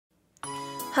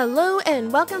Hello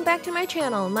and welcome back to my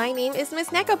channel. My name is Miss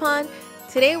Nekopon.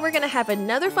 Today we're gonna have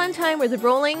another fun time with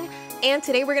rolling, and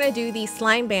today we're gonna do the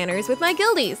slime banners with my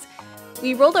guildies.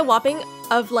 We rolled a whopping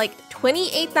of like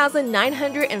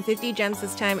 28,950 gems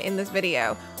this time in this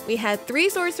video. We had 3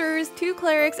 sorcerers, 2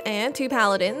 clerics, and 2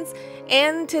 paladins.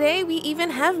 And today we even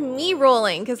have me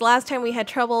rolling, because last time we had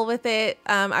trouble with it.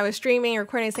 I was streaming and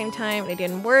recording at the same time and it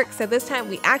didn't work. So this time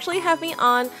we actually have me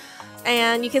on,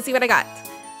 and you can see what I got.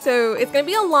 So it's going to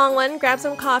be a long one. Grab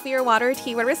some coffee or water or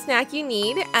tea, whatever snack you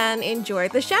need, and enjoy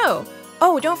the show.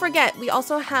 Oh, don't forget, we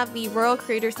also have the Royal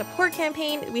Creator Support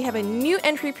Campaign. We have a new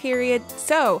entry period.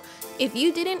 So if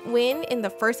you didn't win in the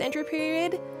first entry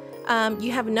period,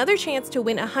 you have another chance to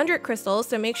win 100 crystals.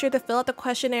 So make sure to fill out the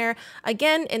questionnaire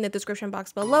again in the description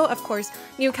box below. Of course,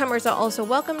 newcomers are also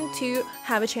welcome to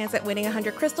have a chance at winning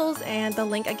 100 crystals, and the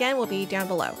link again will be down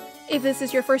below. If this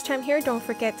is your first time here, don't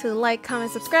forget to like,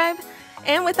 comment, subscribe.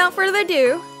 And without further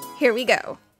ado, here we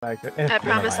go. I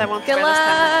promise I won't. Good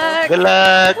luck! Good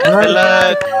luck! Good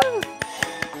luck!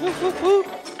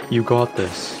 You got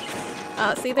this.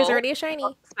 See, there's already a shiny.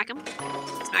 Smack him.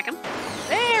 Smack him.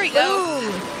 There we go.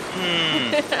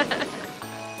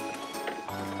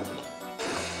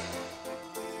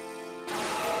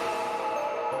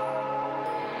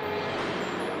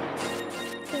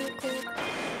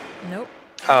 Nope.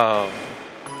 Oh.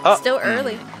 Still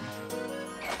early.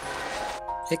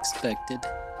 Expected.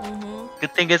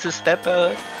 Good thing it's a step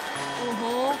up.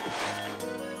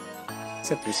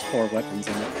 Except there's 4 weapons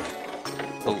in it.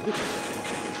 Oh.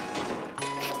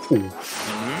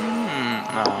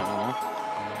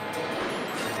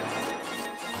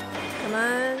 Come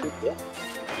on.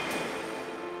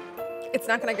 It's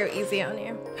not gonna go easy on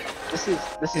you. This is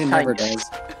It never does.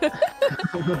 It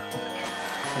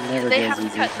never They goes haven't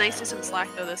easy. cut Nisus some slack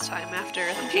though this time after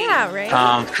the pain. Yeah, right?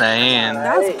 I'm saying.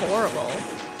 That's horrible.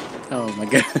 Oh my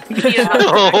god.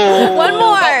 Oh. One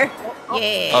more!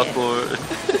 Yeah. Awkward.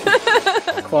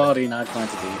 Quality, not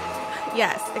quantity.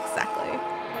 Yes, exactly.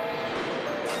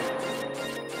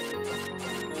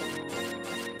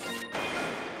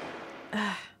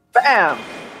 BAM!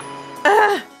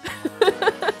 I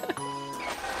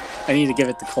need to give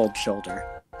it the cold shoulder.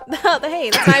 Hey,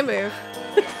 the time move.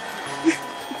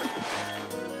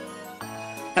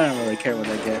 I don't really care what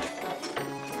I get.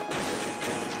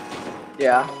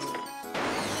 Yeah.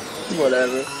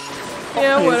 Whatever.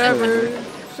 Yeah, whatever.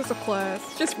 It's just a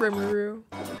class. Just Rimuru.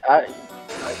 I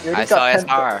saw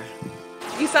SR.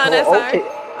 You saw an Oh, SR? okay.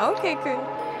 Okay, cool.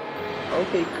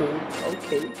 Okay, cool.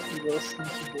 Okay, you little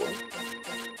sneaky boy.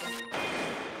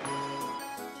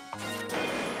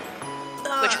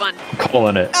 Which one?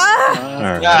 Calling it.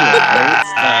 Great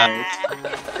start.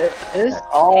 It is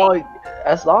all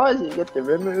as long as you get the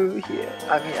Rimuru here.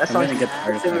 I mean, as I'm long as gonna you get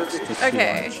the get the artifacts. Rimuru. Just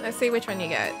Okay, watch. let's see which one you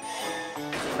get.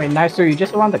 Wait, Nicer, you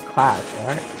just won the class,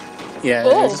 right? Yeah,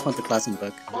 Oh. I just want the class and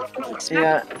book.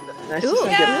 Yeah, nice to Ooh. see you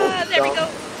get Yeah, both, there we so. go.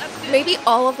 That's good. Maybe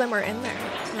all of them are in there.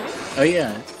 Hmm? Oh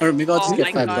yeah. Or maybe I'll just Oh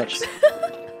get my 5 gosh. books.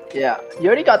 Yeah, you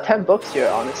already got 10 books here,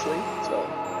 honestly. So,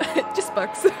 Just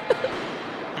books.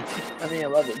 I mean,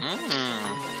 11.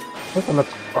 This one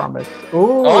looks promised.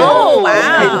 Ooh! Oh,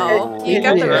 Hey, wow. hey, You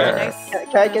got the hey, really yeah. nice.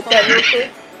 Can I get that real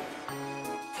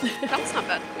quick? That's not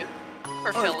bad too.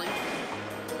 For filling.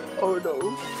 Oh no.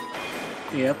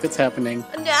 Yep, it's happening.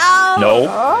 No! No.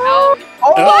 Oh,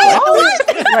 Oh,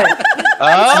 Wait,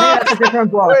 Oh, that's a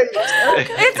different block. Wait,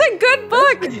 It's a good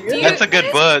book! Do you- that's a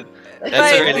good book. That's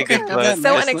But- a really good Got book. that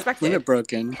So nice unexpected. limit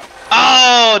broken.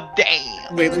 Oh,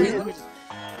 damn. Wait, let me just...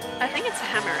 I think it's a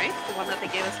hammer, right? The one that they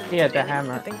gave us in the Yeah, the beginning. I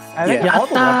hammer. think so. I think Yeah. all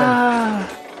the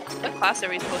weapons What class are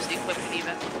we supposed to equip with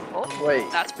even? Oh, wait.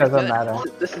 that's pretty doesn't good. matter.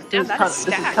 This is Damn, that is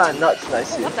stacked. kind of nuts,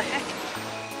 nice. Oh, what the heck?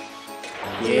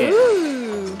 Yeah.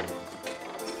 Ooh.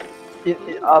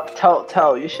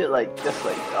 Tell, you should like just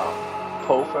like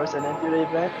pull first and then do the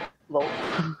event. Lol.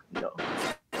 No.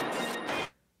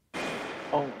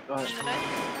 Oh my gosh. Should I?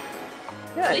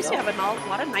 Yeah, At least no. you have a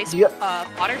lot of nice Yeah.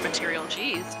 fodder material.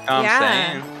 Jeez. I'm Yeah.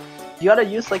 saying. You gotta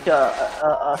use like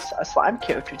a slime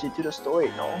character to do the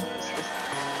story. No, it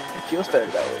feels better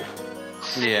that way.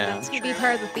 Yeah. That's To be true.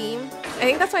 part of the theme. I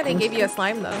think that's why they gave you a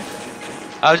slime, though.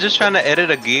 I was just trying to edit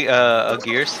a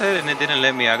gear set and it didn't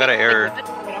let me. I got an error. Right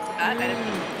off the bat, I didn't.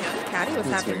 Yeah. Caddy was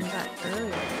That's happy weird. with that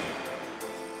earlier.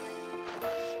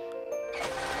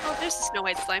 Oh, there's the Snow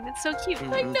White slime. It's so cute. I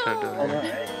I know. know,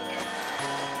 right?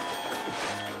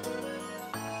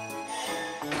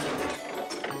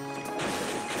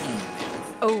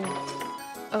 Oh.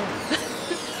 Oh.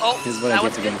 Oh, This is what that I get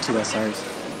was for good. getting 2 SRs.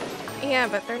 Yeah,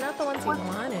 but they're not the ones you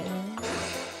wanted.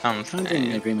 I'm Founding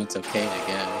saying. Agreement's okay, I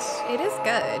guess. It is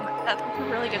good. That's a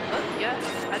really good book, yeah.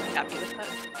 I'd be happy with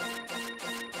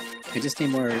that. We just need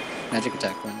more magic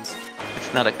attack ones.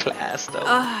 It's not a class though.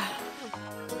 Ah,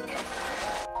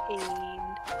 And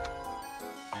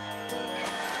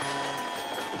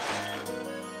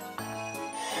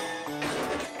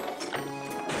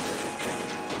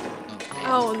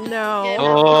oh no. Yeah.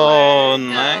 Oh,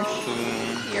 No.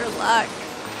 nice. Your luck.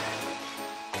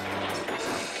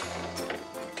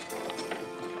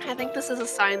 I think this is a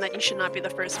sign that you should not be the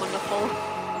first one to pull.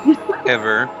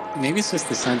 Ever. Maybe it's just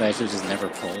the sign that I should just never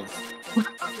pull.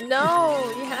 No,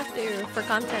 you have to for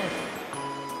content.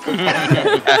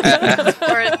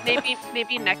 Or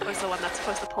maybe Neck was the one that's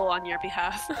supposed to pull on your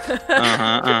behalf. It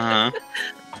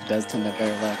does tend to have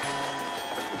better luck.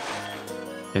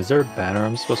 Is there a banner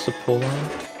I'm supposed to pull on?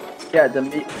 Yeah, the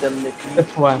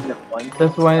This one. one.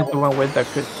 This one is the one with the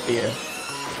good spear.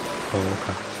 Oh,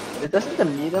 okay. Doesn't the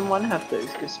medium one have the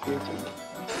good spear too?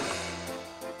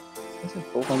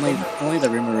 Isn't both of Only them? only the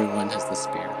Rimuru one has the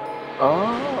spear.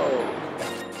 Oh.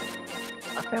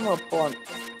 I think I'll pull on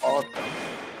all of them.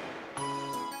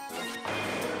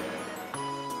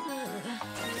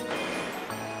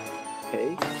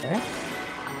 Okay. Okay.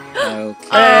 Oh.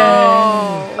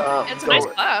 It's a nice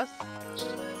go- class.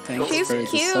 Thanks He's for the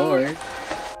cute. sword.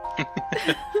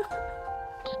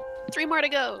 3 more to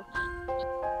go.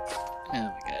 Oh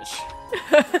my gosh.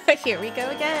 Here we go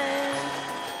again.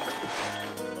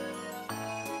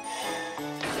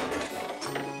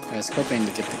 I was hoping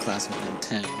to get the class within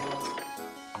 10.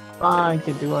 Fine,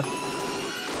 can do it.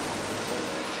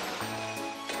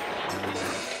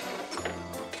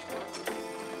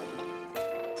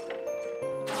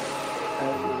 I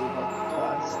really love the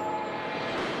class.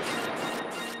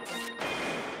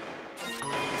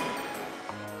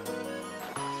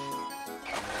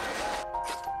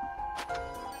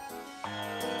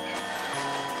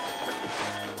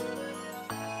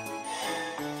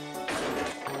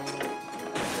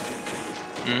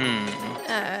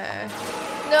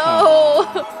 No.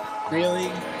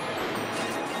 Really?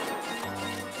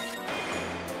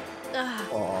 Ah,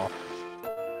 Oh.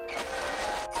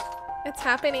 it's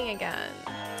happening again.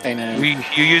 I know.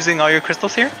 You using all your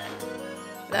crystals here?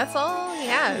 That's all he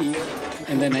has.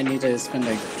 And then I need to spend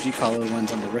the G-Collar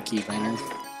ones on the rookie banner.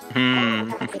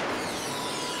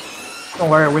 Don't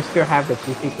worry, we still have the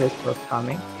GC crystals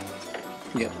coming.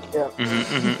 Yep.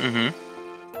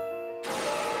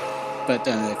 But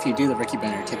if you do the rookie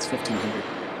banner, it takes 1500.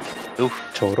 Oof.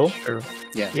 Total? Sure.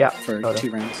 Yeah. Yeah, For total.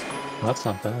 2 rounds. That's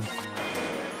not bad.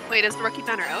 Wait, is the rookie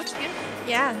banner out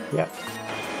yet? Yeah.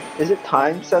 Is it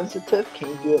time sensitive? Can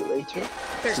you do it later?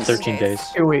 13 days.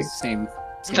 2 weeks. Same.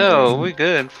 Oh, we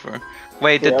good for.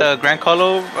 Wait, did Yeah. the Grand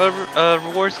Colo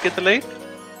rewards get delayed?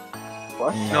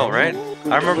 What? No, right?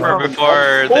 I remember No.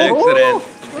 before the Oh, accident.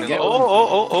 We get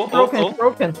Broken, Oh.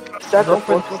 broken. Step Broken,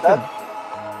 fourth broken. step.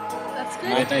 That's good.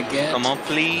 Might I get? Come on,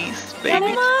 please, Come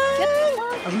baby. on.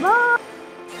 I'm not.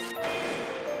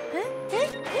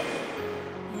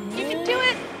 You can do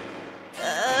it!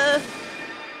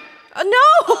 Oh no!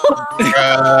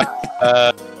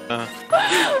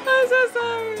 I'm so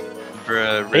sorry.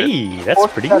 Bruh, Hey, that's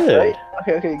Fourth pretty step, good. right?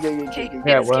 Okay, good. Okay,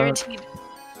 Yeah, it's well- guaranteed.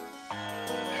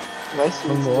 Nice to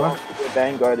One see more. you on the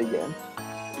Vanguard again.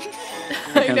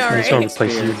 I know, I just want right? to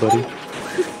replace you, buddy.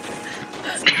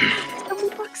 How many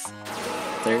bucks?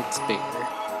 Third spear.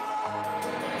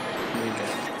 Here we go.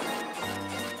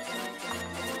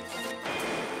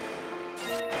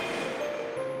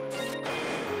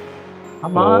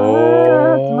 Come on.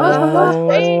 Oh my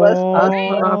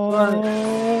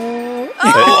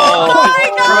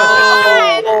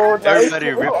god! Oh, nice. Everybody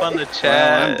rip on the Well, I'm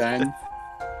chat. done.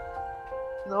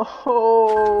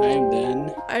 No. I'm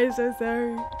done. I'm so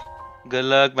sorry. Good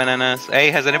luck, bananas. Hey,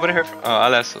 has anybody heard from... Oh,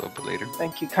 I'll ask a little bit later.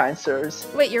 Thank you, kind sirs.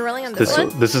 Wait, you're rolling on this This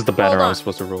one? this is the banner Hold I'm on.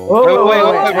 supposed to roll. Oh, Wait,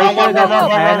 wrong one, that's wrong the one.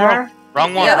 banner?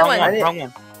 Wrong one, The other wrong one. one, wrong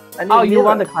one. I need Oh, you Mila.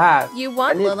 won the class. You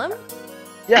want I need- Willem?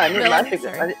 Yeah, I need Really? magic.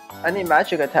 Sorry. I need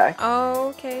magic attack. Oh,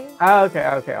 okay. Oh, okay,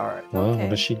 alright. Well, Okay. what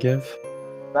does she give?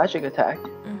 Magic attack.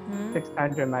 Mm-hmm.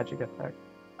 600 magic attack.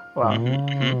 Wow.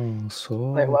 Mhm. Oh, so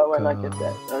Like, why would I not get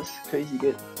that? That's crazy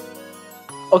good.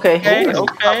 Okay,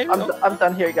 Okay. I'm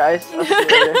done here, guys. I'll see you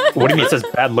later. What do you mean it says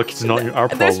bad luck? It's not our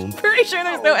There's problem. pretty sure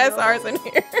there's no Oh, no. SRs in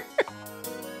here.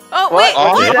 Oh, What? wait!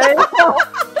 What'd you say?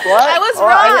 What? I was Oh,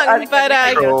 wrong, but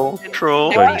Troll,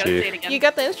 troll. Everybody Thank gotta you. say it again. you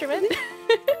got the instrument?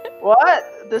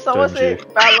 What? Did someone say Don't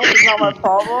you? bad luck is not my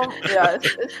problem? Yeah,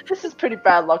 this is pretty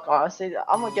bad luck, honestly.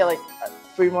 I'm gonna get like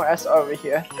 3 more SR over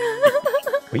here.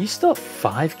 Were you still at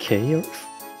 5k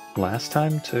last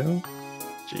time too?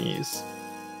 Jeez.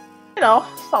 You know,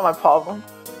 it's not my problem.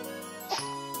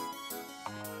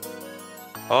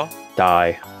 Oh,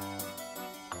 Die.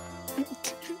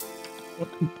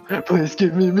 Please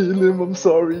give me Milim. I'm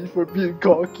sorry for being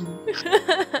cocky.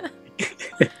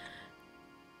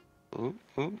 ooh,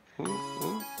 ooh, ooh,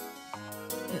 ooh.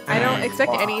 I don't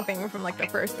expect anything from like the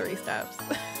first 3 steps.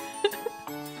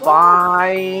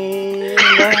 Fine.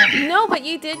 No, but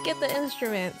you did get the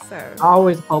instrument, so. I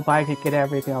always hope I could get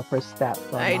everything on first step.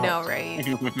 So I I'm know, out. right?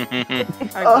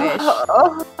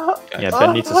 I wish. Yeah,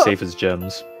 Ben needs to save his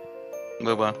gems.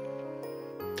 Bye-bye.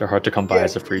 They're hard to come by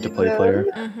as a free-to-play player.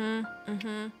 Mm-hmm.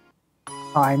 Mm-hmm.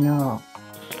 Oh, I know.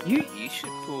 You should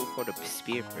pull for the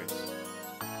spear first.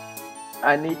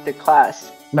 I need the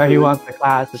class. No, he wants the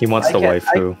class. He wants the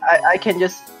waifu. I can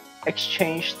just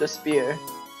exchange the spear.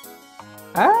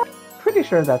 I'm pretty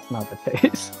sure that's not the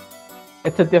case.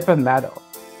 It's a different metal.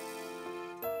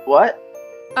 What?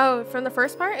 Oh, from the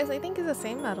first part I think is the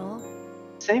same metal.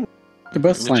 Same. They're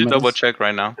both Did slime you metals. double check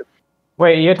right now?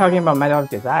 Wait, you're talking about metal of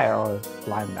desire or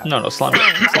slime metal? No, slime.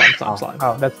 Slime.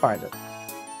 Oh, that's fine. Then.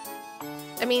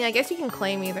 I mean, I guess you can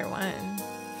claim either one.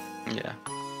 Yeah.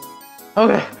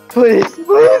 Okay, please.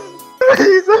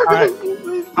 Alright.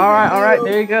 Please. Alright,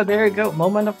 there you go.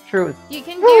 Moment of truth. You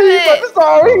can do Please, it! I'm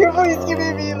sorry. Please give me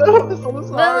Milim. I'm so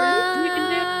sorry.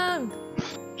 Willem!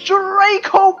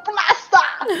 Draco Blaster!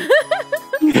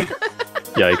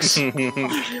 Yikes.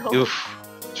 Oof.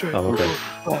 Oh, okay.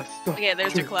 Blaster. Okay,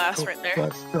 there's your class right there.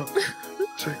 Blaster.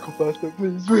 Draco Blaster,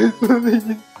 please.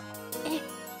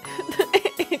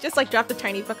 He just like dropped a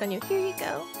tiny book on you. Here you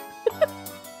go.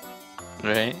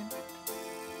 Right?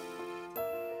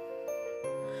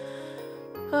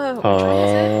 Oh, which one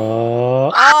is it?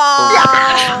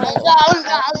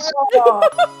 Oh!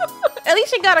 At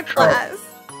least you got a class.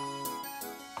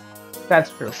 That's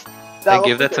true. Hey,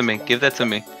 give that to me. Give that to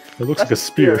me. It looks like a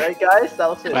spear. Right, guys? That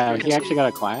looks like Wow, a spear. he actually got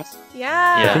a class?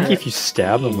 Yeah. I think if you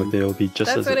stab him with it, it'll be just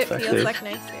That's as what it effective. feels like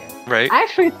next to. Right? I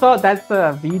actually thought that's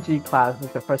a VG class was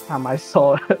the first time I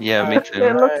saw it. Yeah, me It too.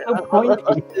 looks so Alright,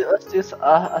 pointy. let's do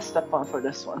a step on for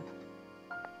this one.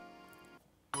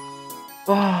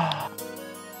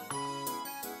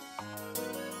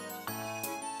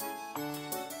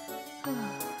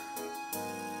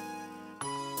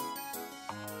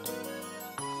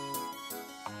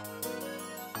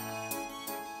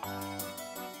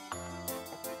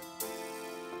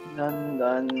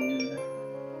 Done.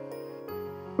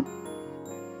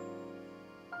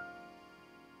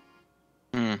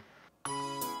 Hmm.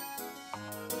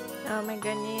 Oh my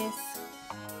goodness.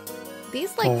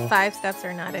 These like 5 steps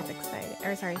are not as exciting.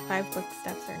 Or sorry, 5 book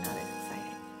steps are not as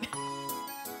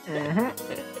exciting.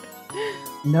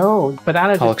 No,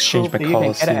 banana I'll just exchange proved my that you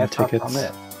can get Coliseum an effort from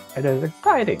tickets. it. It is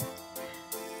exciting.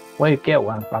 When you get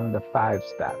one from the 5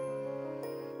 step.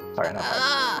 Sorry, not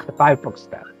 5. The 5 book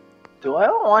step. Do I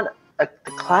want the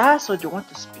class or do you want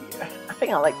the spear? I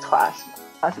think I like class.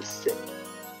 Class is sick.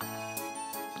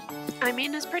 I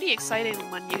mean, it's pretty exciting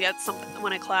when you get something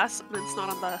when a class and it's not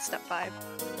on the step 5.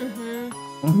 Mm-hmm.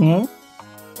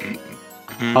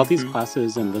 Mm-hmm. All these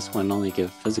classes in this one only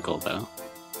give physical, though.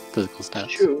 Physical stats.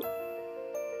 True.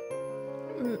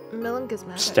 Milim gives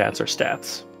magic. Stats are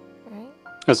stats. Right?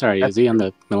 Oh, sorry, is he on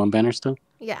the Milim banner still?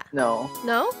 Yeah. No.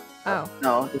 No? Oh.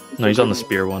 No. No, he's on the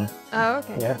spear one. Oh,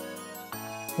 okay. Yeah.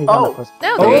 He's Oh. on the first-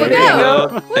 No, Oh, there you there you go.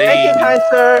 go. Thank you, kind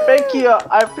sir. Thank you.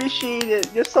 I appreciate it.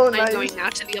 You're so Am I nice. going now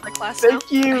to the other class Thank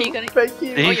now? you. Are you gonna... Thank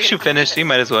you. You should finish. You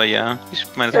might as well, yeah.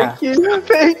 Might as well. Thank you.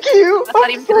 Thank you. That's not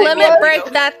even so today. Limit much. break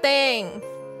that thing.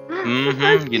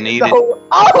 Mm-hmm. You need it. No.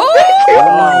 Oh, thank you. Oh,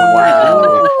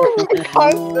 wow.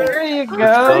 Kind sir. There you Let's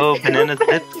go. go, bananas.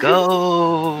 Let's go.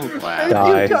 Wow.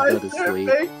 Die. Thank you, Go kind to sir. sleep.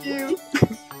 Thank you.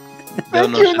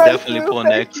 Dono you, should nice definitely you. pull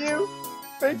Thank next. you.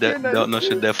 Thank you, nice Dono you.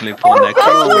 should definitely pull Oh, next. oh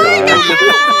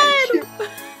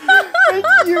Thank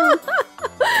you.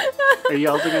 Are you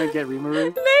also gonna get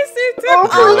Rimuru? Nice to Oh,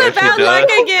 all if about he luck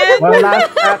does. again. One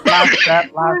last step, last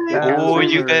step, last step. Oh,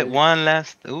 you get one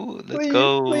last. Ooh, let's Please,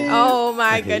 go. please. Oh my I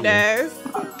hate you. goodness.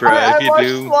 Bro, I if you watch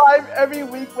do. slime every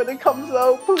week when it comes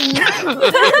out. Please.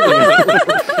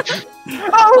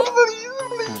 Oh,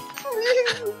 please.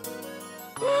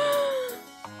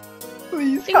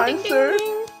 Please, Ding, kind ding, sir.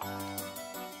 ding,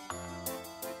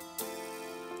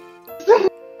 ding.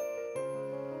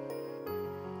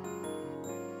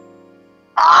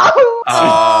 Oh, Oh,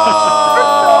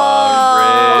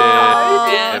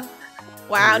 Yeah. rip.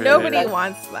 Wow, Rip. nobody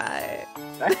wants that.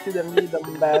 back to the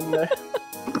medium banner.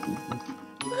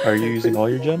 Are you using all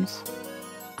your gems?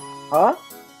 Huh? Are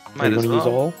Might you as gonna use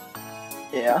well.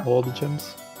 Yeah, all the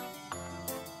gems?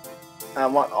 I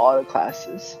want all the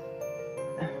classes.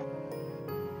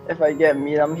 If I get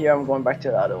medium here, I'm going back to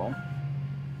the other one.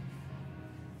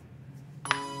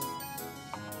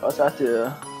 I also have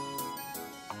to.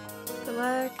 Good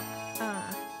luck.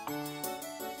 Ah.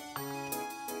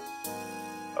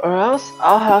 Or else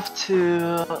I'll have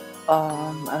to.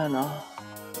 I don't know.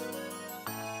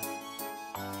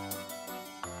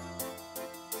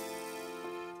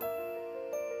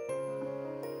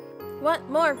 Want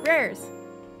more rares?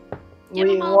 Give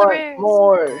We 'em all the want rares.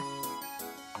 more.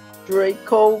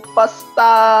 Draco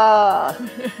Pasta.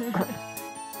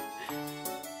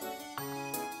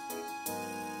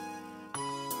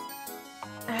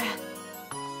 Ah.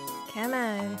 Come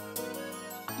on.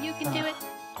 You can do it.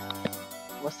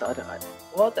 What's the other item?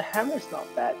 Well, the hammer's not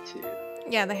bad too.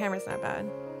 Yeah, the hammer's not bad.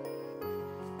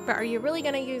 But are you really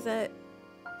gonna use it?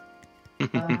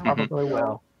 Probably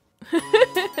will.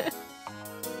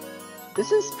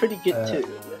 This is pretty good too.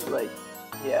 Like,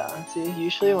 yeah. See,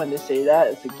 usually when they say that,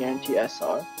 it's a guarantee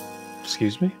SR.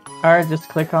 Excuse me? Alright, just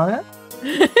click on it.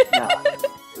 Nah,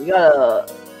 you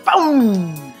gotta.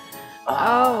 Boom!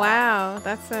 Oh wow,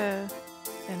 that's an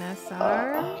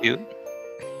SR. Cute.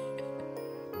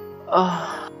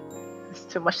 It's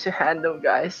too much to handle,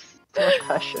 guys. Too much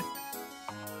pressure.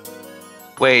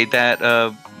 Wait, that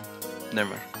never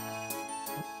mind.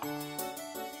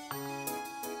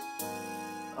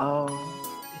 Oh,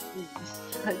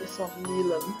 please. I just want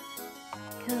Milan.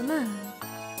 Come on.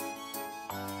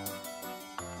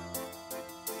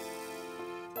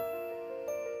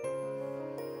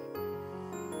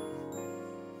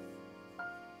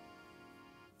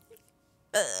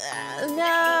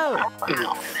 No.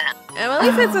 At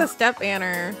least it's a step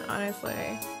banner,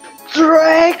 honestly.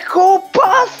 Draco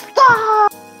Pasta!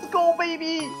 Let's go,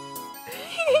 baby!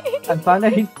 I find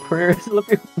that his prayer is a little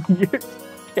bit weird.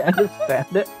 Can't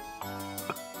understand it.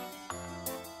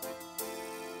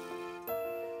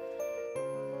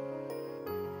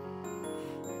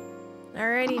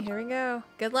 Alrighty, here we go.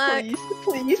 Good luck. Please,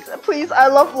 please, please, I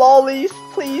love lollies,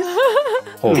 please.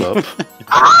 Hold up.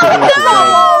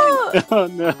 No! Oh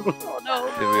no. Oh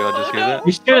no. Did we all just hear that?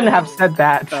 You shouldn't have said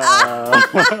that.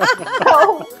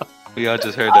 Oh, We all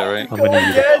just heard that, right? I'm gonna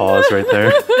need a pause right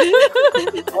there.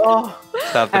 oh.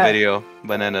 Stop the video.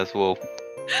 Bananas, whoa.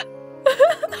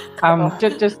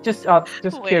 Just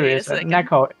Wait a curious. second.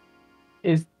 Neko,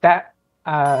 is that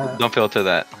Don't filter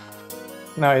that.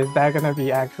 no? Is that gonna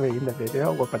be actually in the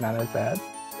video? What Banana said?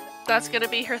 That's gonna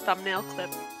be her thumbnail clip.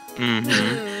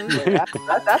 Mm-hmm.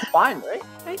 That's fine, right?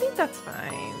 I think that's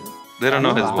fine. They don't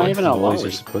know his Not voice. even a Lollies are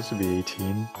lolly. supposed to be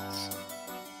 18.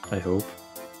 I hope.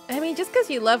 I mean, just because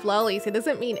you love lollies, it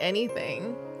doesn't mean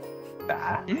anything.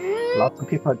 Nah, lots of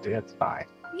people do. It's fine.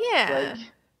 Yeah.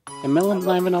 Like, And Melon's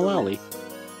not even a lolly.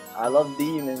 I love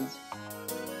demons.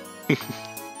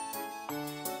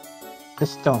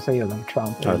 Just don't say you love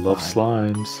Trump. I it's love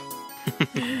fine.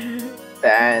 slimes.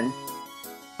 Dan.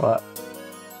 But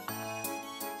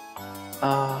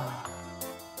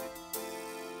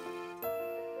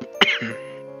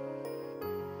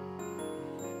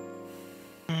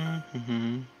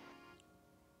Mm-hmm.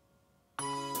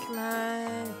 Come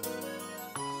on.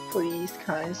 Please,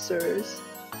 kind sirs.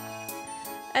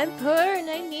 I'm poor and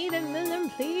I need a million,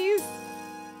 please.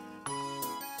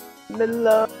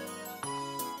 Milam.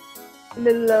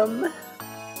 Milam.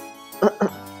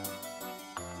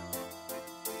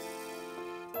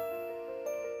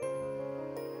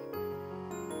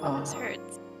 This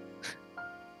hurts.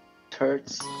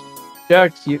 Hurts.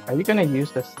 Dirk, are you gonna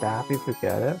use the staff if you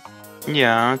get it?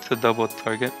 Yeah, it's a double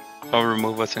target. I'll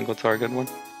remove a single target one.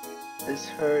 This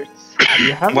hurts. Do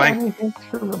you have Why? anything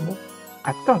to remove?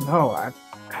 I don't know.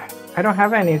 I don't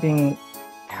have anything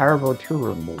terrible to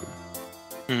remove.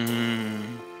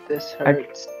 Mm. This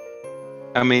hurts.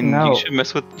 I mean, No. you should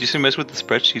mess with the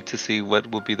spreadsheet to see what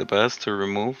would be the best to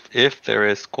remove, if there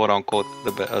is quote unquote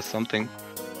the something.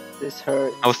 This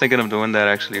hurts. I was thinking of doing that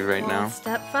actually right Well, now.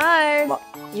 Step 5. My-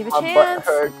 You have My a butt chance.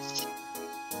 hurts.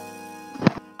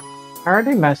 I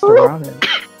already messed around it.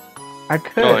 I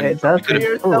could. Oh, and It does. you could've-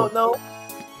 Prayers don't know.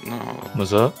 No.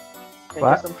 What's up? Can I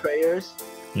What? get some prayers?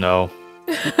 No.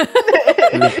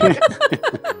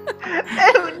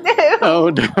 Oh no! Oh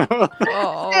no.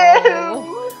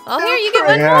 Oh. Well, here, you get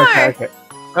one Yeah, more.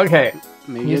 okay.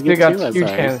 Maybe You you'll still get got two two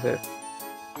SRs. chances.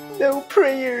 No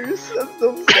prayers. That's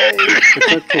so sad.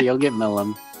 It's okay, you'll get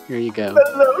Melon. Here you go.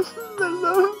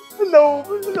 No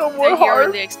more They're here in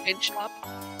heart. the exchange shop.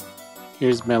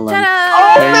 Here's Melon.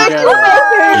 Ta-da! There you go.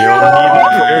 You only need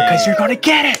a prayer because you're gonna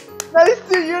get it! Nice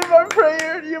to you in my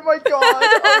prayer. You my god. Oh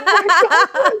my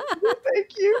god.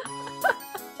 Thank you.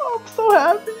 I'm so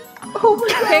happy. Oh my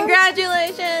god.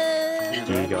 Congratulations!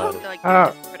 You got it. They're like,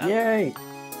 Oh, Discord up. yay!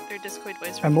 Their Discord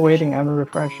voice I'm recognition. waiting. I'm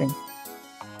refreshing.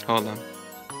 Hold on.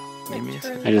 Give me a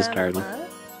second. I just started one.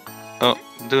 Oh,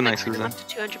 do I nice turn them then. up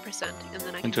to 200%, and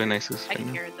then I can Enjoy nices. I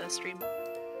can hear the stream.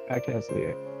 I can't see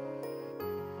it.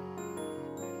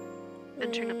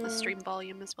 And turn up the stream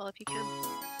volume as well if you can.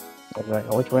 I was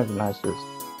like, which one's the nicest?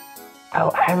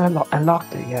 Oh, I haven't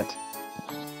unlocked it yet.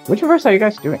 Which verse are you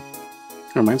guys doing?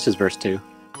 Oh, mine's just verse 2.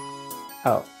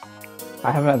 Oh,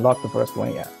 I haven't unlocked the first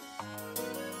one yet.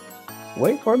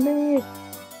 Wait for me.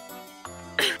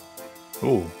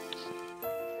 Ooh,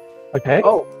 Okay.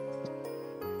 Oh,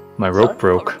 my rope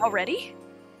broke. Already?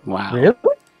 Wow. Really?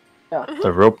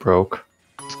 The rope broke.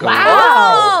 Let's go.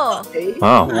 Wow! okay.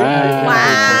 Wow.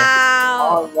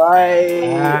 Wow!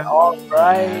 Alright. Alright.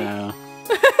 Wow.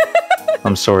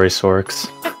 I'm sorry, Sorks.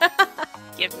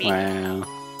 Give me. Wow.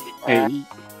 Hey,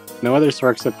 no other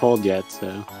Sorks have pulled yet,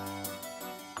 so.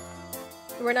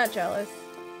 We're not jealous.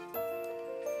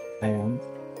 I am.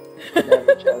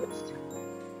 Never jealous.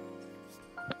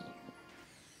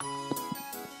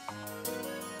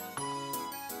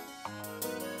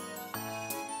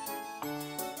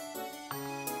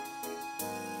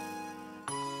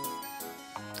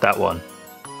 That one.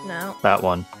 No. That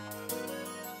one.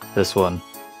 This one.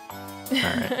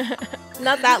 Alright.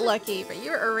 Not that lucky, but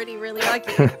you're already really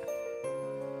lucky.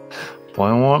 Boy,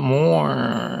 I want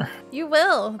more. You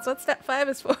will. That's what step 5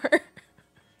 is for.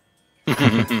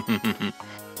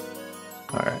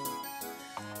 Alright.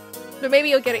 But maybe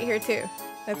you'll get it here too.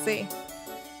 Let's see.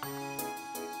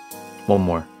 One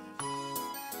more.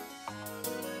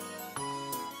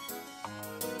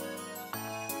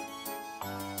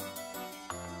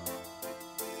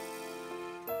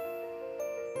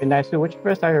 Be nice to which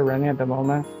verse are you running at the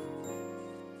moment?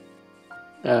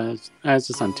 It's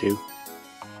just on 2.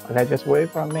 Okay, just wait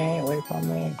for me. Wait for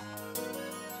me.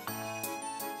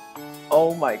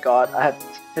 Oh my god, I have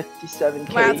 57k.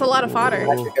 Wow, that's a lot of fodder.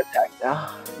 Magic attack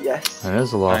now. Yes. That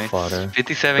is a lot of Nice. fodder.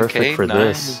 57k. Perfect for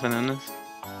nice. this. Bananas.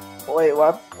 Wait,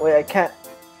 what? Wait, I can't.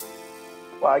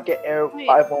 Well, I get error Wait,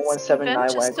 51179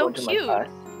 this when I event go is to so my cute. class.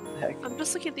 Heck. I'm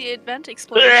just looking at the event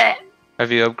exploration.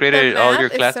 Have you upgraded The all map your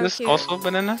is so classes cute. also,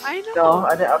 Bananas? I know. No,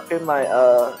 I didn't upgrade my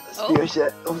spears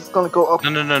yet. I was gonna go up.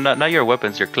 No, not your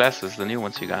weapons, your classes, the new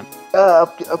ones you got.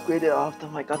 Upgraded all of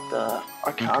them. I got the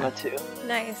Arcana too.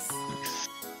 Nice. Nice.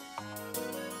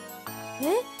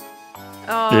 Eh?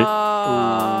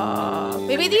 Oh,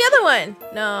 maybe the other one.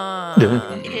 No.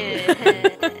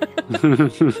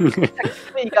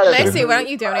 You gotta Nicely, why don't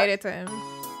you donate it to him?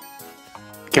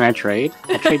 Can I trade?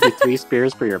 I'll trade you 3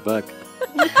 spears for your book.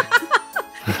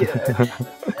 Yeah.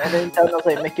 And then tell them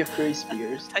like make it 3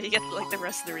 spears. How you get like the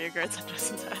rest of the rear guards on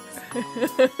just in time.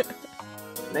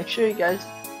 Make sure you guys.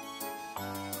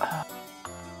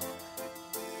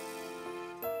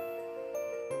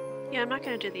 Yeah, I'm not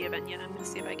gonna do the event yet. I'm gonna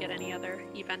see if I get any other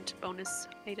event bonus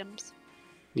items.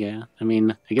 Yeah, I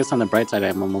mean, I guess on the bright side,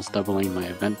 I'm almost doubling my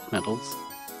event medals.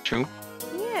 True.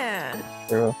 Yeah.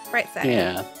 True. Right side.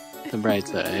 Yeah, the bright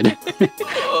side.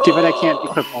 Too bad I can't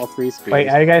equip all 3 spears. Wait,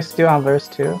 are you guys still on verse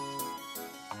 2?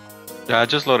 Yeah, I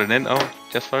just loaded in. Oh,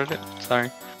 just loaded it.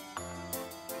 Sorry.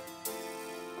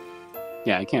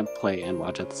 Yeah, I can't play and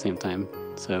watch at the same time,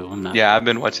 so I'm not Yeah, I've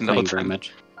been watching the whole playing very time.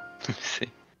 much. Let me see.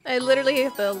 I literally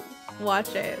have to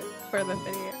watch it for the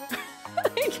video. I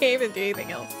can't even do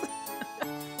anything else.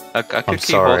 I could keep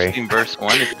sorry. hosting verse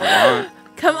 1 if you want.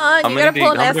 Come on, How you many,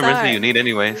 gotta pull how an many verses do you SR. need We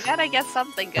anyways? gotta get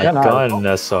something I good. don't know. Got an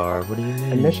SR. What do you The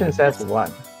mean? mission says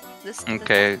 1. This,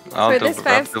 Okay, I'll For do this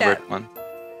 5 verse step. 1.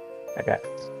 Okay.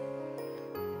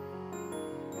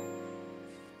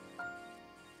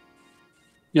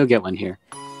 You'll get one here.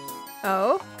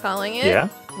 Oh, calling it? Yeah,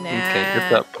 Nah. Okay,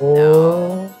 it's up.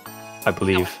 Oh. I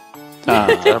believe.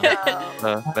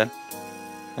 Ben.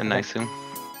 And nice soon.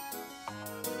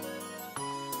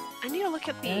 I need to look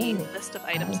at the list of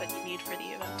items that you need for the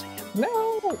event again.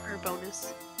 No. Or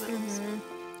bonus medals.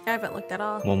 I haven't looked at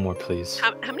all. One more, please.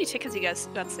 How many tickets you guys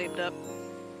got saved up?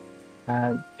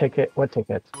 Ticket. What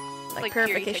ticket? Like Fury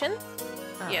purification?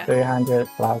 Oh. Yeah. 300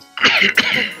 plus. God.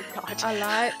 A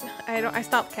lot. I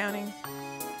stopped counting.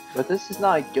 But this is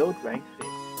not a guild rank thing.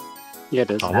 Yeah,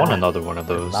 it is. I want another one of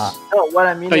those. Not. No, what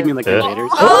I mean Oh, you is. mean like Yeah.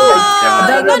 invaders? Oh,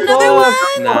 God. another one!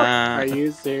 Nah. Are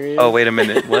you serious? Oh, wait a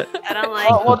minute. What? I don't like.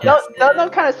 Oh, well,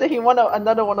 don't kind of say he wanted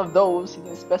another one of those. He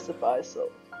didn't specify, so.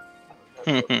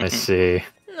 I see.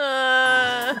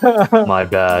 Nah. My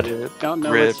bad. Don't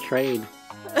know. Rip. Let's trade.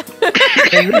 I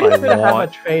have want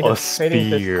a trade a of trading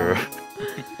spear. system.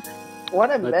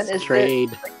 What I meant Let's is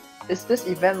trade. is this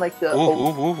event like the?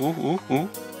 Ooh.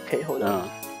 Okay, hold on.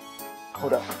 Oh.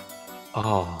 Hold on.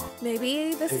 Oh,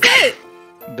 Maybe this is it.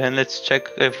 Then let's check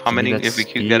if how Give me many that if we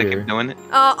gotta spear. keep doing it.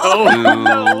 Oh,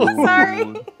 no, sorry.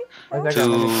 Where's that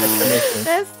gonna be? Two.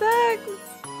 That sucks.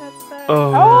 That sucks.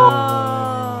 Oh.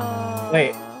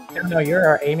 Wait. No,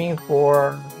 you're aiming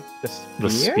for the spear? The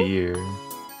spear.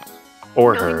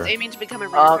 Or No, her. he's aiming to become a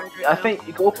reader. I think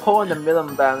you go pull on the middle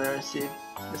banner and see if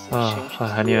this changes.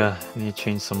 I need to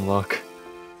change some luck.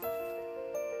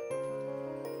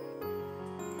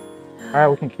 Alright,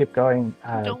 we can keep going.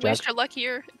 Don't waste your luck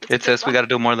here. It says we gotta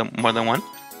do more than one?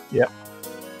 Yep.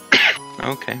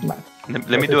 Okay.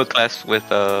 Let me do a class with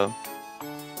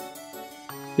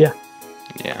Yeah.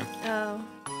 Yeah. Oh.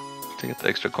 To get the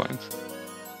extra coins.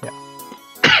 Yeah.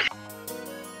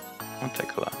 Won't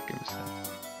take a lot. Give me some.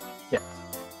 Yeah.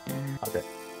 Okay.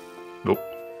 Nope.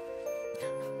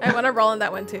 I want to roll on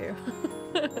that one too.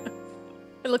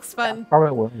 It looks fun.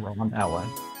 Probably will roll on that one.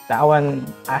 That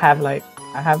one,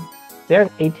 there's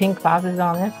 18 classes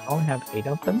on it. I only have 8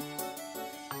 of them.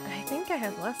 I think I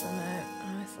have less than that,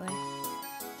 honestly.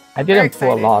 I Very didn't pull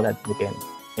a excited. lot at the beginning.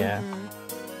 Yeah. Mhm.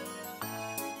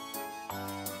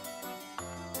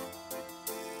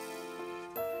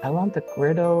 I want the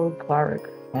Griddle Cleric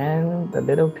and the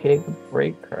Little Pig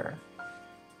Breaker.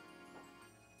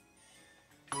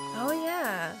 Oh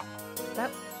yeah,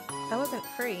 that wasn't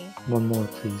free. One more,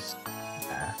 please.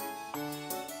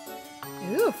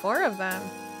 Ooh, 4 of them.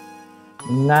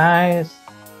 Nice.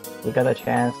 We got a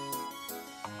chance.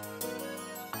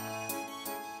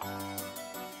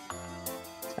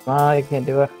 Come on, you can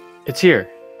do it. It's here.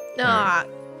 Nah.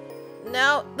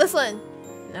 No, this one.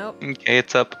 Nope. Okay,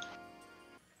 it's up.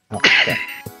 Oh, okay.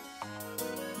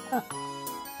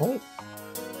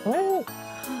 Wait.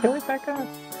 Can we back up?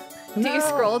 Do you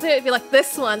scroll to it and be like,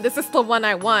 this one? This is the one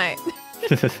I want.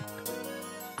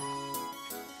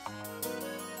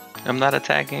 I'm not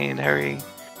attacking, hurry.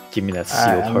 Give me that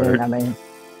sealed heart. I mean,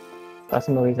 that's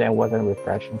the reason it wasn't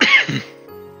refreshing.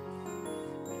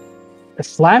 The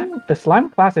slime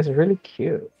class is really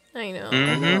cute. I know.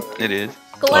 Mm-hmm, it is.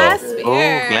 Glass Oh,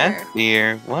 spear. glass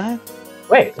spear. What?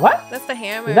 Wait, what? That's the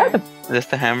hammer. Is that the? That's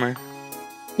the hammer.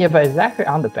 Yeah, but it's actually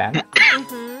on the banner.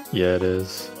 Mhm. Yeah, it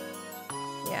is.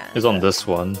 Yeah. It's on this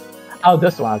one. Oh,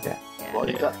 this one. Okay. Yeah.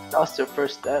 Well, that's your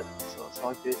first step, so it's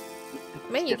all good.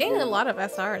 Man, you're getting a lot of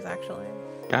SRs actually.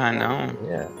 I know.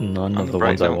 Yeah. None On of the the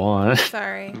bright ones I note. want.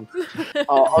 Sorry.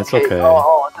 Oh, It's okay. okay.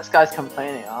 Oh, this guy's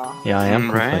complaining, huh? Yeah, I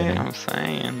am right. complaining. I'm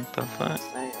saying the fuck.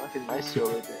 Saying, look at nice you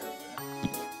over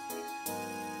there.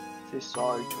 Say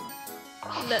sorry to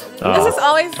him. This is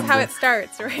always how it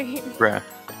starts, right? Bruh.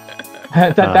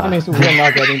 that means we're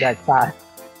not getting that class.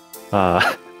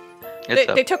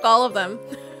 It's They took all of them.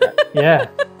 Yeah.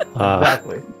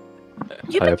 Exactly.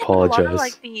 You've I been getting a lot of apologize.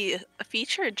 like the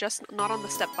feature, just not on the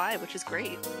step 5, which is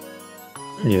great.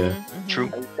 Yeah. Mhm, True.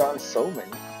 mhm. I've done so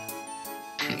many.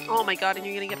 Oh my god, and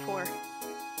you're gonna get 4.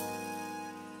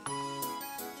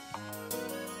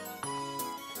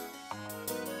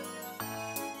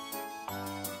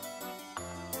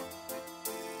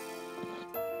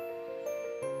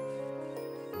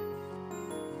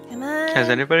 Come on. Has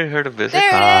anybody heard of this? There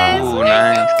it is! Ooh, Woo!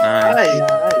 nice,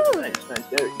 nice. Nice.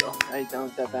 There we go. I done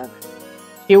with that banner.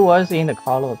 He was in the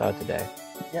call though today.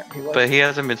 Yeah, he was. But he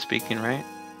hasn't been speaking, right?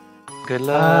 Good Good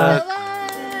luck.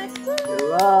 luck. Good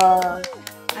luck.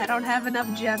 I don't have enough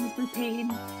gems for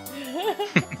pain.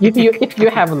 If you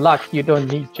have luck, you don't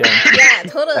need gems. Yeah,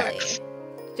 totally.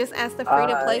 Just ask the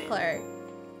free-to-play clerk.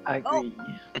 I agree.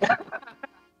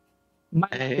 Mine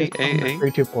Hey, is hey, hey.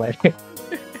 free to play.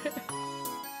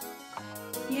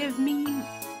 Give me.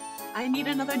 I need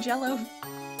another jello.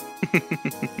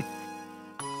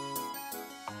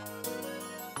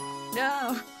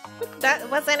 No. That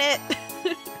wasn't it.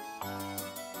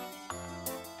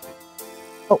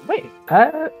 Oh wait,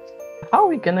 how are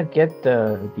we gonna get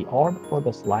the orb for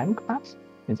the slime class?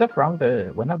 Is it from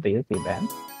one of these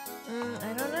events?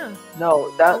 I don't know.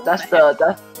 No, that's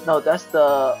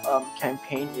the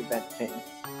campaign event thing.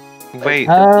 Wait,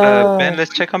 Oh. Ben,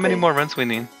 let's check how many more runs we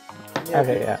need. Yeah,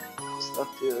 Okay, yeah. stuff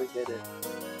to get it.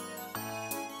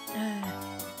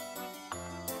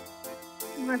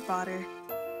 More fodder.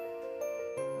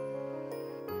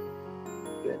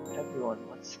 Good. Everyone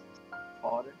wants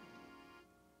fodder.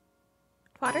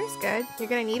 Fodder's good. You're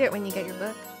gonna need it when you get your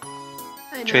book.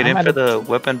 I know. Trade in I'm for at the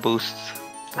weapon boosts.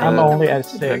 I'm Uh, only at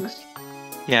 6.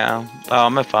 Yeah,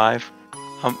 I'm at 5.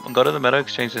 Go to the meta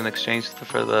exchange and exchange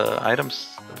for the items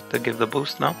to give the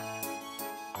boost now.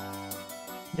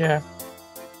 Yeah.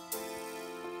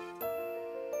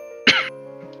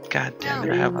 God damn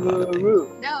it, I have a lot of things.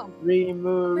 No.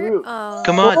 Remove. Oh.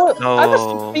 Come on! Oh, No. I'm a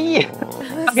speed.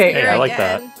 Okay, Spear hey, I like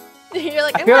that. again. You're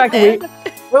like, I I feel want like we. this.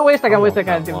 Wait a second. Oh, Wait a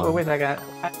second. that one. Wait a second.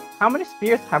 How many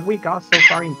spears have we got so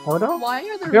far in total? Why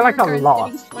are there You're like a rear guards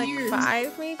lot. getting Like spears?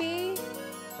 5 maybe? Yeah,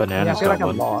 I Bananas feel got like a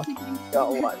one. lot.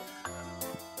 Got one.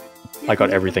 I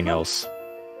got everything else.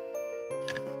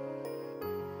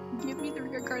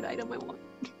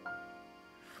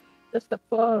 Just the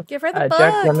book. Give her the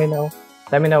Jack, book. let me know.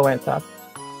 Let me know when it's up.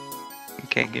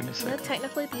 Okay, give me a No, second.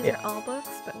 technically these Yeah. are all books,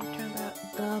 but we're talking about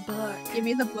the book. Give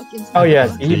me the book instead. Oh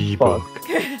yes, The the book.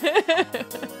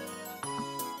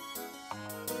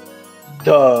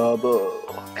 The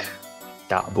book.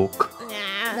 That book.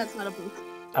 Nah. That's not a book.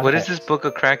 What is Okay. this book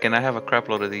of Kraken? I have a crap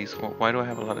load of these. Why do I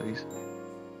have a lot of these?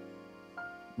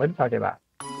 What are you talking about?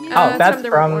 Oh, that's from the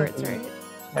from- rewards, right?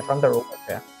 Yeah, from the rewards,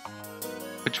 yeah.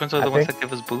 Which ones are I the ones think- that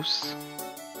give us boosts?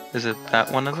 Is it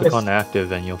that one of Click them? on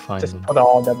active and you'll find Just them. put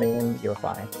all them in, you're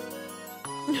fine.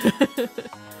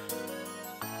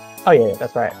 Oh yeah,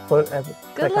 that's right. Click on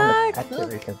luck. the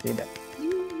active, you can see that.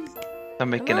 I'm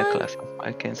making Come a on. class.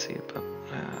 I can't see it, but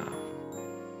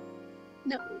No.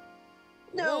 No.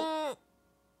 No!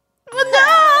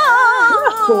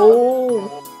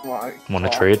 Oh, My Wanna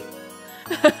God. trade?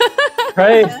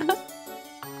 right. Oh,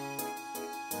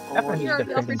 Definitely You're the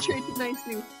already offered freaking- trade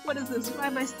nicely. What is this? Why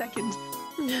am I second?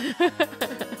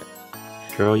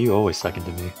 Girl, you always second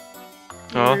to me.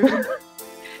 oh,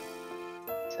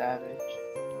 Savage.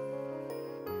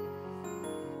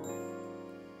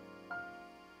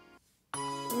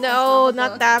 No, That's not the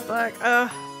not book. that book.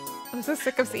 Ugh. I'm so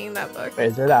sick of seeing that book. Wait,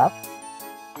 is it up?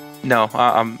 no,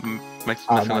 I'm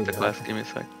messing no, with the you're class. okay. Give me a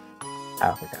sec.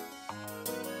 Oh, okay.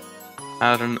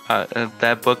 I don't.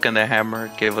 That book and the hammer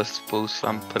gave us boosts.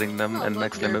 I'm putting them Oh, and look,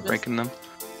 next you're limit just- breaking them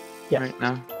Yes. right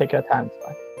now. Take your time, it's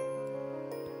fine.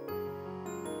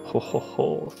 Ho ho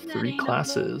ho. That 3 ain't a book.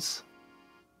 classes.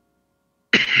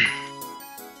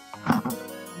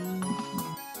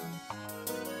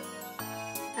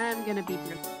 I'm gonna be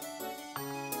Brooke.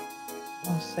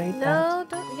 Don't say that. No,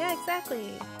 don't. Yeah,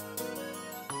 exactly.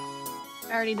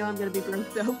 I already know I'm gonna be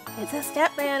Brooke though. It's a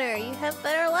step banner. You have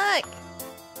better luck.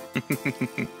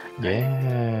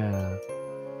 Yeah.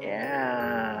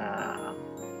 Yeah.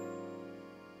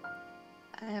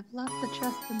 I have lots of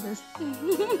trust in this.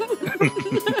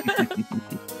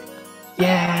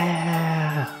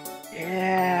 Yeah.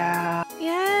 Yeah.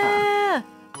 Yeah.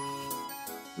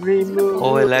 Remove.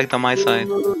 Oh, it lagged on my side.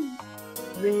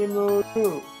 Remove.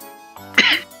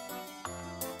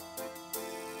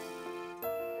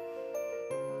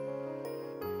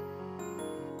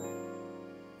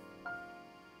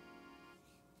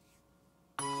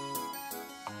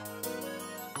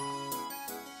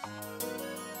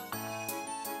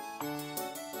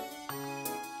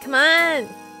 Come on.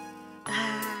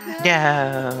 Ah.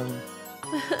 Yeah.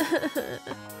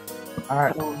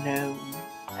 Alright. Oh no.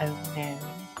 Oh no.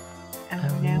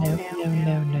 Oh No, no.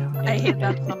 no. I hate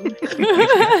that song.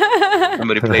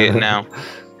 Somebody play it now.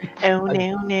 Oh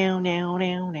no no no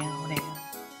no no no.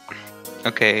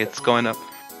 Okay, it's going up.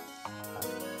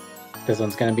 This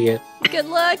one's gonna be it. Good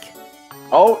luck.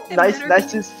 Oh, It nice, better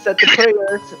nice be. to set the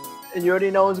prayers, and you already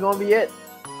know it's gonna be it.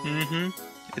 Mm-hmm.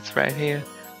 It's right here.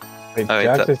 Wait, Oh, it's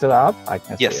Jax up. is still up? I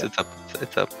can Yes, see it. it's up.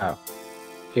 It's up.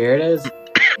 Here it is.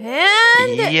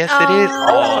 And Yes, it is.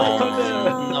 Oh,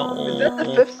 Oh, Is that the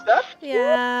fifth step?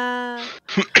 Yeah.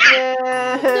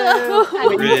 Yeah. No.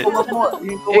 Wait, you can go one more. You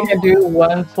can go You one can more. do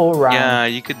one full round. Yeah,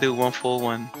 you could do one full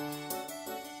one.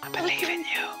 I believe in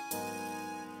you.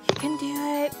 You can do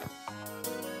it.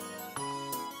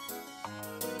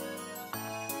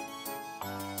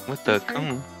 What the Sorry.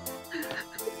 coon?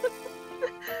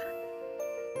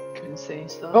 Couldn't say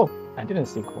stuff. Oh, I didn't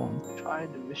see Corn. Try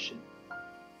the mission.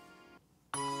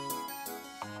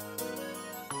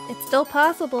 It's still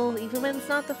possible, even when it's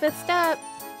not the fifth step.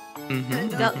 Mm-hmm.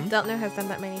 Deltner has done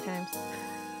that many times.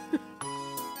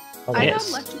 Oh, I Yes.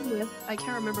 got lucky with. I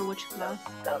can't remember which class.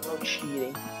 That's no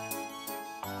cheating.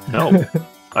 No.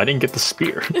 I didn't get the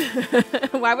spear.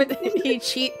 Why would he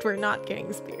cheat for not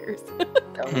getting spears?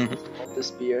 That was not the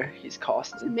spear. He's To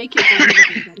costing. make it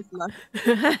believable that it's luck.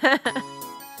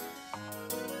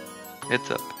 It's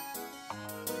up.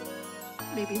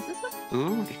 Maybe it's this one?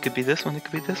 Ooh, it could be this one. It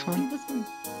could be this Be one. this one.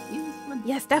 Be this one.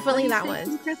 Yes, definitely Let me that save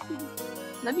some one. crystals.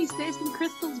 Let me save some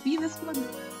crystals. Be this one.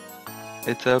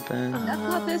 It's up and That's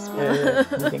not this one. Yeah, yeah, you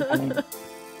can come in.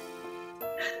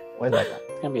 Where's that guy?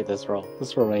 It's gonna be this roll.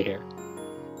 This roll right here.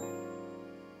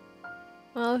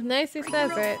 Well, if Nicey Break says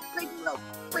the rope. it. Break the rope.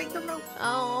 Break the rope.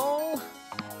 Oh.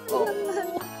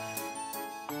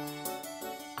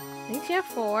 I think you have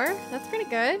 4. That's pretty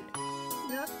good.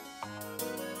 Yep.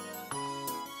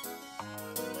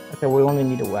 Okay, we only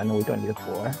need a 1, we don't need a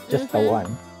 4. Just the Mhm.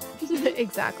 1.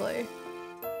 Exactly.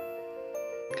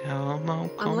 come on,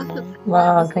 come Unless on. it's Come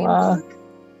on, the come same on. book.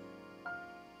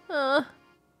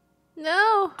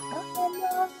 No.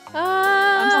 I'm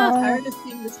Ah. so tired of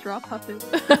seeing this straw puppet.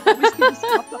 We've seen this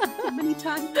straw puppet so many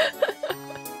times.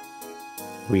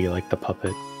 We like the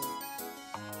puppet.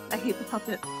 I hate the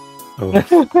puppet. Oh.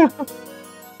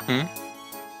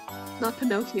 Not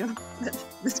Pinocchio.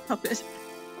 This puppet.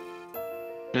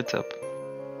 It's up.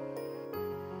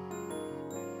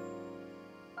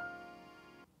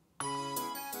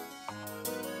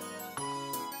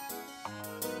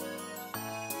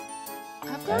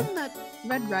 I've gotten that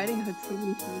Red Riding Hood so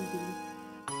many times.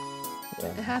 Yeah.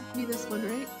 It has to be this one,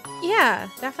 right? Yeah,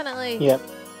 definitely. Yep,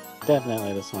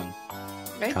 definitely this one.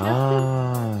 Right?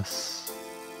 Yes.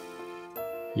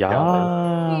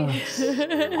 Yes.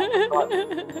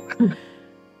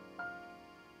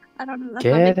 I don't know. That's not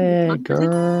Get making me it, confident.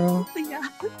 girl. Yeah.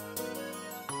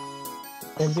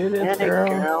 Can do this, Get it, girl.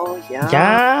 girl. Yeah.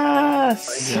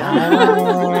 Yes.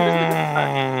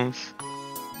 Yes.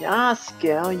 Yes,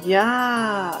 girl.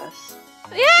 Yes.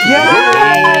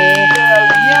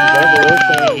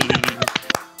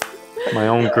 My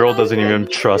own girl doesn't even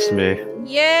trust me.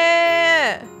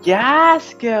 Yeah.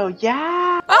 Yes, girl.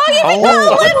 Yeah. Oh, you can go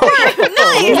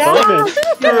Nice.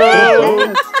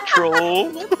 Troll. Troll.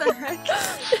 What the heck?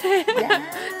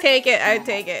 Take it. I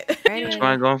take it. Which one am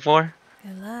I going for?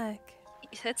 Good luck.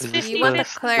 It's Is this You want the the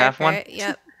cleric, staff one? right?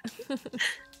 Yep.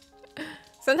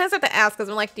 Sometimes I have to ask because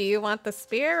I'm like, do you want the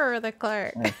spear or the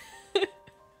cleric?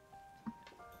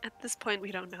 At this point,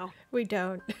 we don't know. We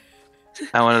don't.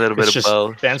 I want a little bit It's of just,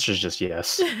 both. the answer is just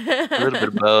yes. A little bit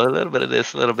of both. A little bit of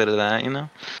this, a little bit of that, you know?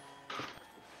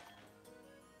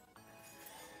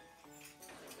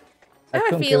 I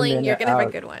have a feeling you're gonna have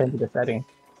a good one. Change the setting.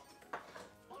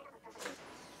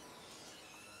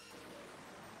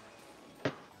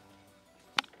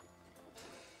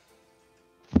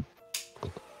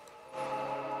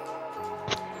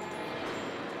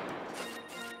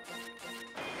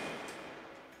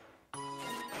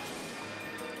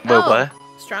 But what?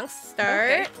 Strong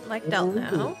start. Like, don't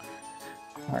know.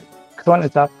 This one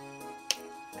is up.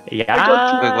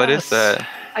 Yeah. Wait, what is that?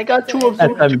 I got 2 of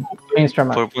That's them. an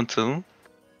instrument. 4.2?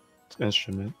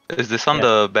 Instrument. Is this on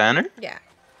the banner? Yeah.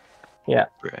 Yeah.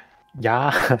 Right.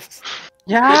 Yes.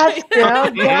 Yes, girl.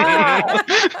 Yes.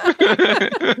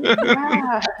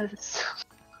 Yes.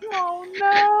 Oh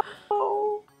no.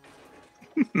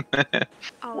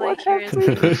 All What I hear have is we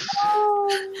baby. done?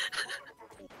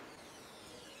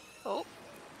 Oh,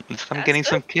 I'm getting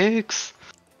some kicks.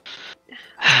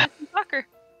 soccer.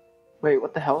 Wait,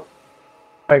 what the hell?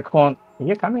 Wait, Quan, are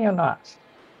you coming or not?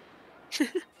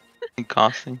 And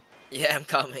costing. Yeah, I'm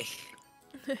coming.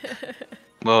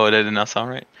 Whoa, that did not sound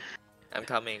right. I'm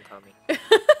coming.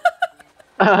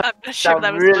 I'm not sure That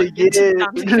that was really what good.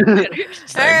 sounded better.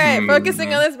 All right, Hmm.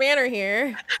 focusing on this banner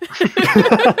here.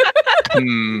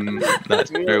 Not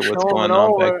sure what's No, going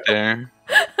no. on back there.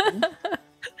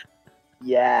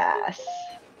 Yes.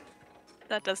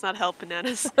 That does not help,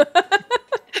 bananas.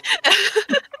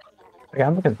 Okay,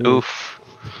 I'm confused. Oof.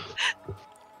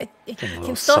 It Getting a can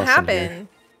little still sus in here. happen.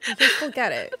 You can still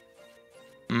get it.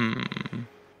 Mm.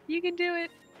 You can do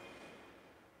it.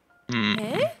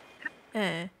 Mm.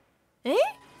 Eh? Oh!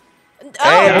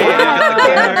 Hey,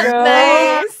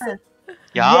 Nice!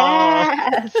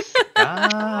 Yeah. Yes.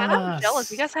 I'm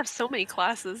jealous. You guys have so many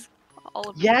classes. All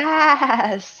of you.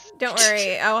 Yes. Don't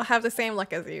worry, I will have the same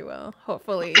luck as you will,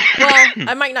 hopefully. Well,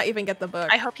 I might not even get the book.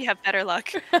 I hope you have better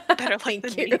luck. Better luck Thank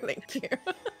than you, me. thank you.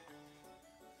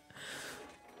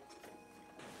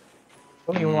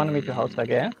 Who you want me to host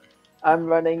again? I'm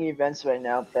running events right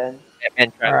now, Ben.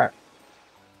 Alright.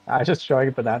 I just show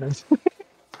you bananas.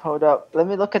 Hold up. Let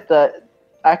me look at the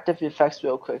active effects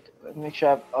real quick. Let me make sure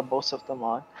I have both of them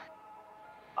on.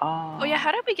 Oh yeah,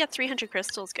 how did we get 300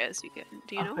 crystals, guys? Do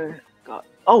you know? Okay. God.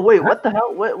 Oh wait, what the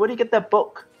hell? Where do you get that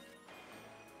book?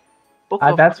 Book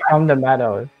of That's from the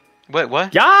meadow. Wait,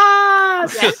 what?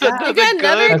 Yes. You get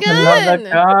another That's another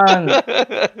gun!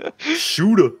 gun!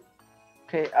 Shooter.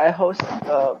 Okay, I host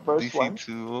verse 1.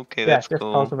 DC2. Okay, Yeah, that's just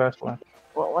cool. pause the first one.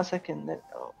 Well, 1 second.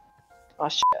 Oh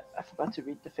shit! I forgot to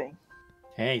read the thing.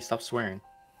 Hey, stop swearing.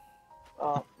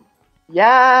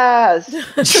 Yes.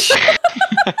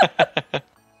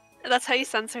 That's how you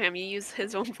censor him. You use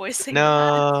his own voice. saying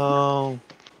No.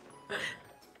 that.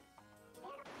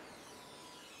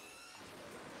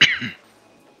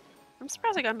 I'm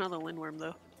surprised I got another Lindworm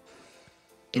though.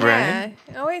 Yeah,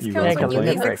 it always You comes got when you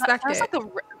the least break. expect That was it.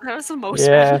 like that was the most.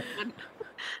 Yeah. random one.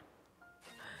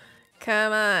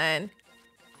 Come on.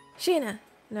 Sheena.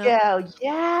 No. Girl,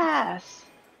 yes.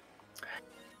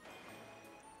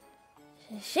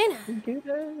 Sheena. Do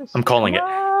this. I'm calling it.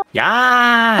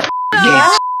 Yeah.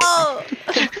 Oh!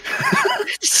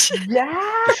 Yes. This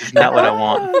is not what I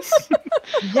want.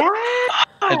 Yes.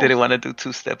 I didn't want to do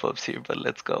 2 step ups here, but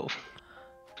let's go.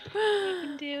 You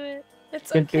can do it.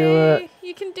 It's You can do okay. it.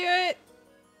 You can do it.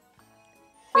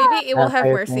 Maybe it will have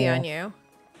Okay, mercy yeah. on you.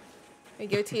 We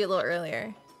give it to you a little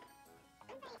earlier.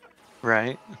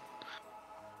 Right.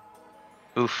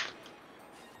 Oof.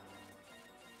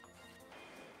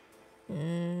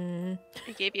 Mm.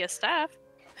 I gave you a staff.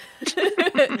 Not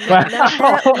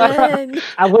that one.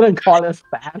 I wouldn't call it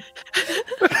staff.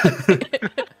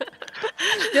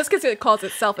 Just because it calls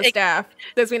itself a staff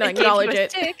does mean I It gave you acknowledge a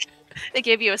it. stick. It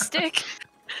gave you a stick.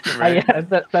 Right. Yeah,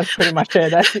 that's pretty much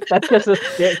it. That's just a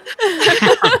stick.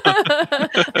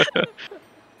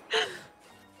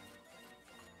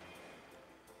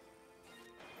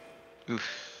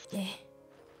 Oof. Yeah.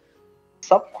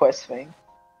 Subquest thing.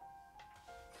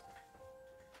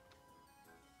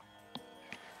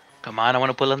 Come on, I want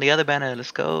to pull on the other banner.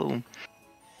 Let's go.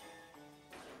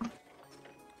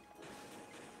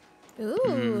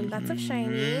 Ooh, lots of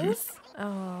shinies.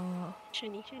 Oh.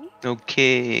 Shiny, shiny. No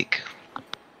kick.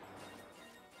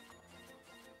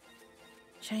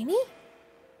 Shiny?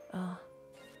 Oh.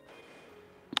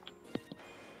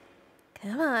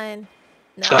 Come on.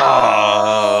 No.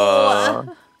 Ah.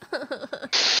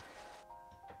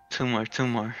 Two more, two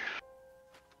more.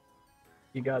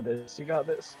 You got this. You got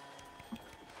this.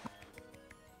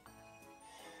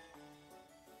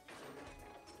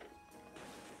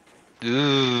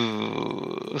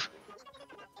 Ooh.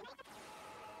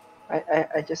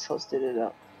 I just hosted it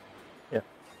up.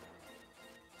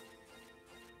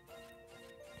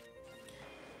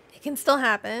 It can still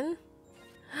happen.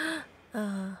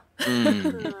 Well,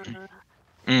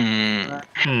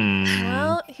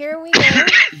 here we go.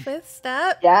 Fifth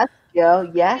step. Yes,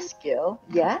 Gil. Yes, Gil.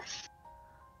 Yes.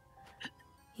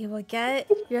 You will get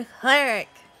your cleric.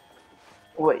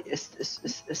 Wait, is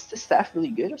the staff really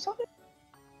good or something?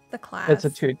 The class. It's a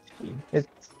 2T. It's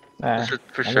For I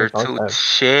sure, think both too. have.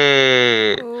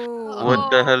 Shit. Ooh. What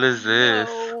the hell is this?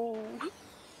 No.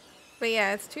 But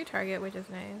yeah, it's 2 target, which is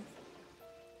nice.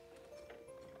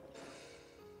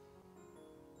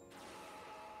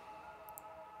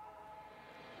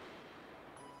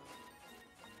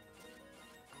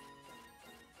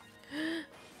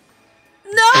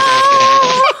 No!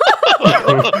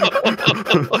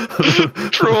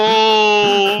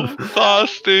 Troll!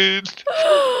 Hostage!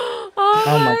 Oh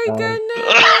my my God.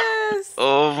 goodness!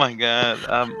 Oh my god.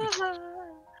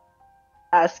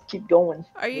 Ask, keep going.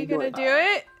 Are you Keep gonna doing do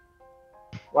it?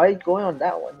 Why are you going on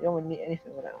that one? You don't need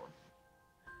anything with that one.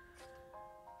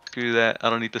 Screw that. I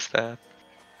don't need the staff.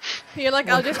 You're like,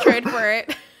 I'll just trade for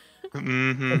it.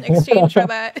 Mm-hmm. Exchange for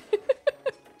that.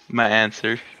 My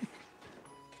answer.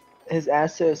 His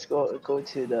answer is go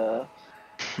to the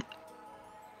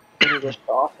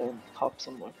shop and cop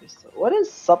some more crystal. What is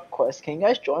subquest? Can you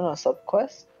guys join on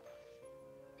subquest?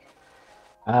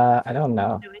 I don't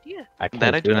know. No idea. I can't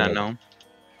That I do do not it. know.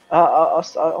 I'm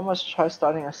gonna try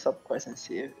starting a subquest and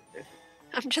see if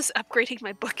I'm just upgrading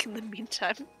my book in the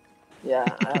meantime. yeah.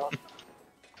 I don't.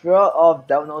 Throughout all of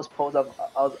Delno's polls, I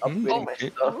was upgrading my okay.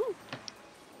 stuff. Ooh.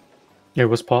 Yeah,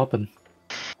 what's poppin'?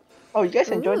 Oh, you guys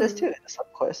can join this Ooh. too.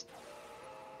 Subquest.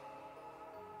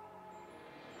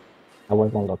 I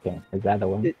wasn't looking. Is that the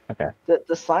one? It- Okay.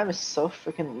 The slime is so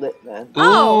freaking lit, man.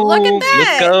 Oh, look at Ooh,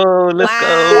 that! Let's go. Let's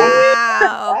go.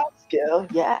 Wow. That's skill,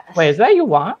 yes. Wait, is that you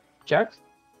want, Jax?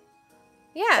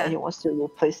 Yeah. He wants to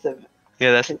replace the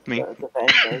Yeah, that's me. the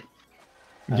Vanguard.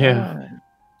 Yeah,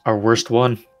 our worst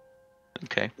one.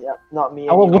 Okay. Yep, not me.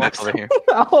 I will anymore. Back over here.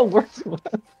 Oh, worst one.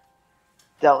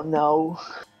 Don't know.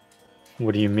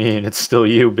 What do you mean? It's still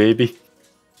you, baby.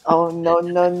 Oh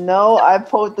no! I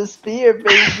pulled the spear,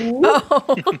 baby. Oh.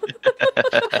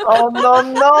 Oh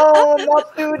no!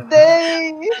 Not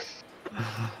today.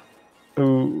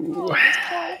 Ooh,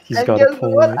 he's And got guess a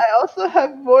point. what? I also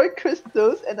have more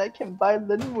crystals, and I can buy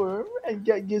Lindworm, and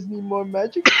that gives me more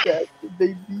magic stats,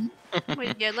 baby.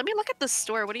 Wait, yeah, let me look at the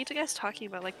store. What are you guys talking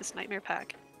about? Like this nightmare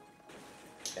pack?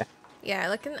 Yeah,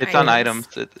 look in It's on items.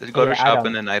 Go to Yeah, shop items.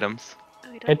 and then items. Oh,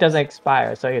 you It don't? doesn't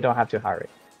expire, so you don't have to hurry.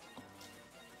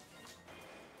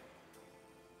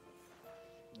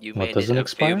 You What, made doesn't it a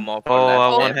expire? few more for Oh, I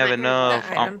left won't have every- enough.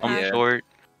 The item I'm pack. short.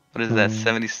 What is that? Hmm.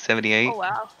 70, 78? Oh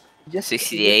wow. Just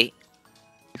 68.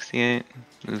 68?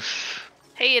 Oof.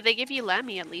 Hey, they give you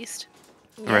Lammy at least.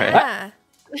 Right. Yeah.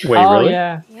 Wait, oh, really?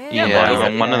 yeah. Yeah. Yeah, but I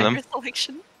want one of yeah. them. Crystal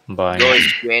collection. I'm buying.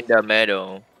 Yours in the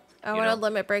middle. I You want to know.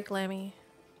 limit break Lammy.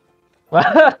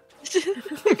 What? Do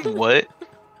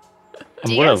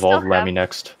I'm you gonna guys still evolve have- Lammy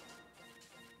next.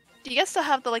 Do you guys still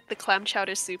have the like the clam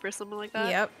chowder soup or something like that?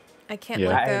 Yep. I can't Yeah.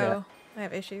 let I go. I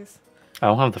have issues. I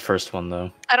don't have the first one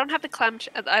though. I don't have the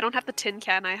I don't have the tin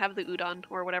can. I have the udon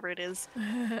or whatever it is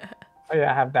Oh,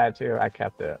 yeah, I have that too. I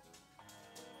kept it.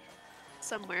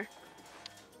 somewhere.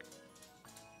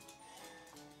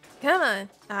 Come on.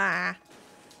 Ah.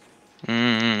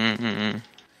 Mm-mm-mm-mm.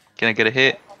 Can I get a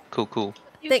hit? Cool, cool.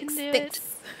 You Thanks, can do thanks.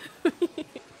 it.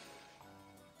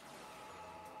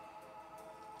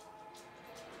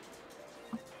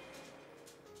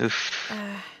 Oof.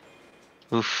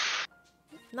 Oof.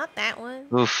 Not that one.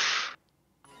 Oof.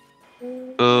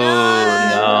 No. Oh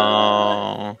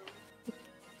no.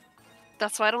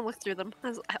 That's why I don't look through them.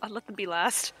 I let them be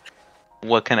last.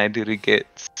 What can I do to get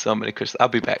so many crystals? I'll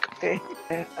be back. Okay,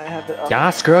 I have it up.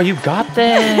 Yes, girl, you got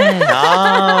this.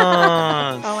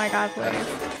 Nice. Oh my god,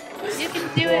 please. You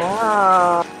can do it.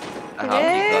 Wow.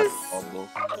 Yes.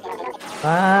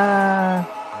 Ah.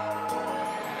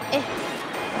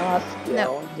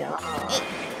 No. Yeah.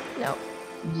 No.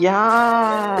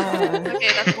 Yeah.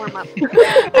 Okay, that's warm up.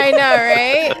 I know,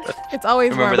 right? It's always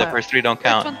Remember, warm the up. first 3 don't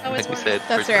count. one's always Like we warm said,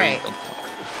 That's first 3 right. don't count.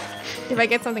 If I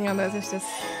get something on those, it's just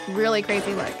really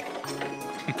crazy luck.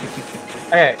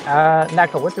 Okay,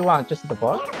 Nako, what do you want? Just the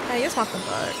book? I just want the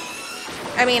book.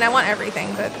 I mean, I want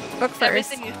everything, but book first.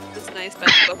 Everything is nice,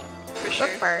 but book for sure.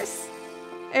 Book first.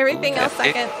 Everything else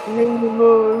Okay. second.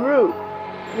 Rimuru.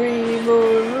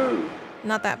 Rimuru.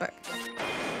 Not that book.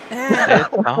 Ah.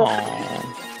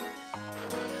 Oh.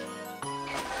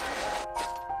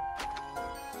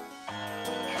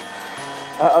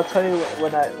 I'll tell you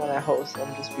when I host.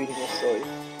 I'm just reading a story.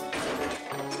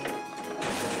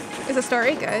 Is the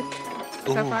story good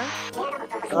so Ooh. far?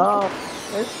 Oh,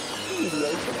 it's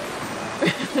mediocre.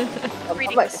 I'm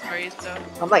Reading like, the stories, so.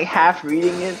 I'm like half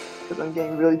reading it because I'm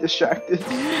getting really distracted.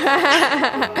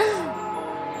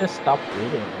 Just stop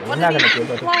reading. You're What not did gonna he be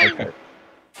able to do? take it.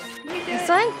 You did This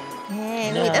it. one?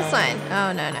 Yeah, maybe this one.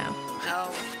 Oh, no, no. No.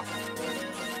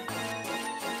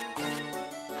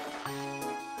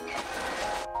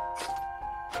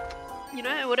 You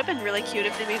know, it would have been really cute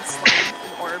if they made slime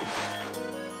an orb.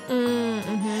 Ooh.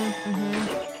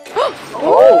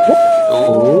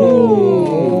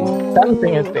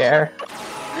 Something is there.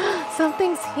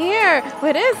 Something's here.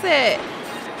 What is it?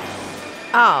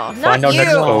 Oh, not Find out you.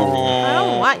 next time. I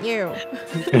don't want you.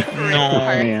 No,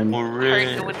 Man. Heart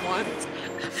Red. no one wants.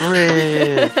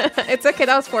 Red. It's okay.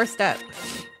 That was 4 step.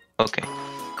 Okay.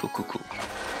 Cool, cool, cool.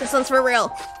 This one's for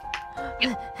real.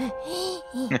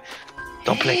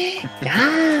 Don't play.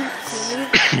 Yes.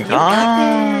 Yes.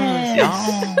 Yes.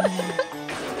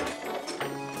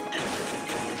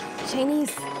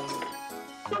 Chinese.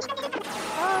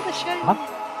 Oh, the shiny. Huh?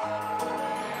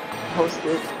 Host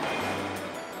it.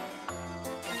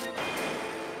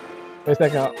 Wait a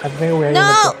second. I think we're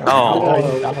No!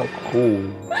 Oh. Cool.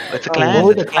 It's a Oh, class. Oh,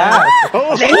 It's the a class.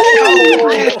 class.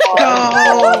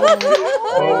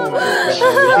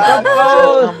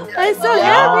 I'm so Yeah.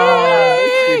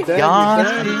 happy. Yeah.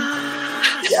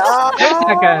 Wait a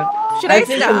second. Should I I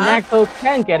think the stop? Nako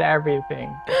can get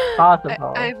everything. It's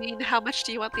possible. I mean, how much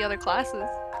do you want the other classes?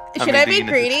 Should I be mean,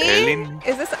 greedy?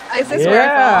 necessarily. Is this Yeah. where I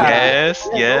fall? Yes,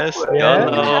 yes, Yeah.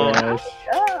 yes,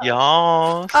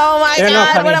 yes. Oh my They're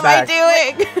not god, what am coming I back.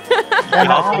 doing? They're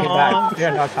not coming Yeah. back.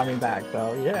 They're not coming back,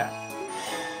 so yeah.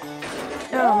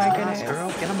 Oh my goodness. Girl,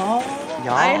 get them all.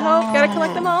 I hope. Gotta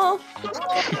collect them all.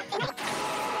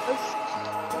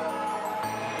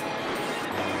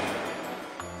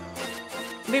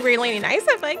 It'd be really nice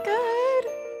if I could.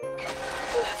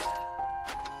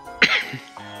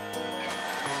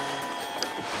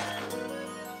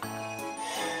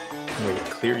 Wait,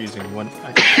 clear using one.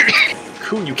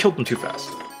 Cool, you killed him too fast.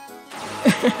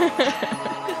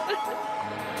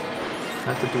 I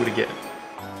have to do it again.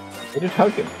 Get a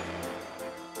token.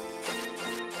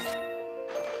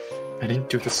 I didn't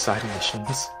do the side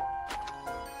missions.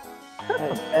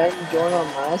 And join on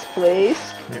last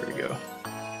place. There we go.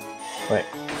 Wait.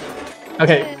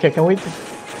 Okay, can we...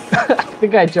 I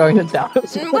think I joined it down.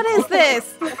 What is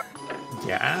this?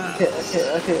 Yeah.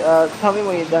 Okay. Tell me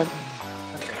when you're done.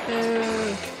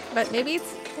 But maybe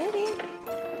it's maybe.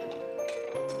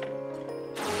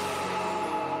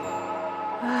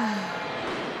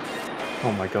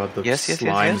 Oh my god, the Yes,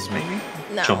 slimes maybe.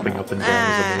 No. jumping up and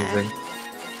down is amazing.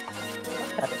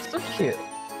 That is so cute.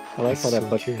 I like how that So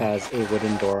book cute. has a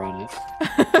wooden door on it.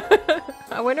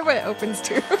 I wonder what it opens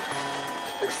to.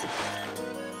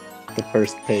 The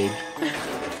first page.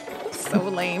 So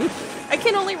lame. I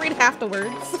can only read half the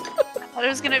words. I thought it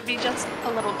was gonna be just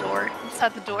a little door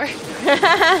inside the door.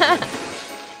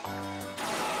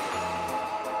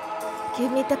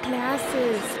 Give me the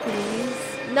classes, please.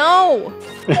 No!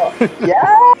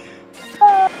 Yeah.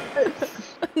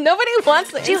 Nobody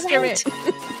wants the Do instrument.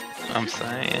 I'm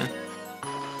saying.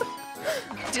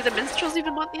 Do the minstrels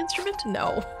even want the instrument?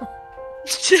 No.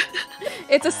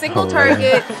 It's a single Oh,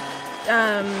 target,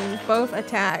 both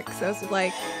attacks, so it's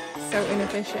like so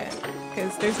inefficient.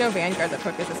 Because there's no vanguard that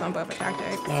focuses on both attack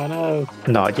tactics. Oh no.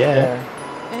 Not yet.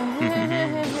 Yeah.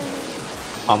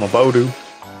 I'm about to.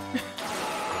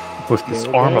 With this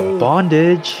arm of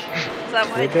bondage. Is that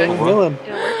why Okay, you're Willem.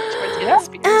 gonna work towards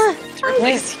getting spears to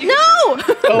replace you? No!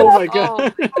 Oh my Oh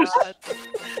god. my god.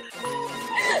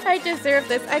 I deserve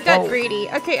this. I got Oh. greedy.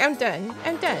 Okay, I'm done.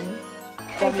 I'm done.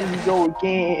 Let me go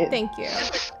again. Thank you.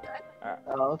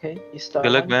 Oh, okay, you start.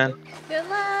 Good luck, man. Good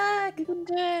luck. I'm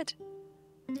dead.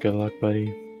 Good luck,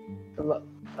 buddy.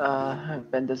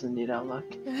 Ben doesn't need our luck.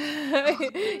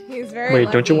 He's very Wait,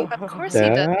 lucky. don't you want Of course he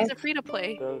does. that? He's a free to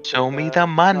play. Show me the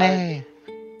money.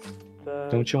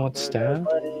 Don't you want stab?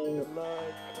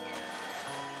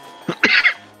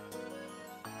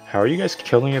 How are you guys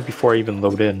killing it before I even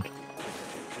load in?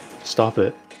 Stop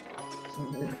it.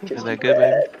 Is that good,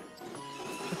 baby?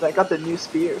 Cause I got the new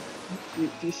spear. Do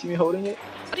you see me holding it?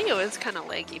 Audio is kind of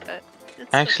laggy, but it's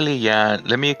Actually, yeah.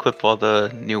 Let me equip all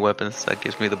the new weapons. That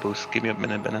gives me the boost. Give me a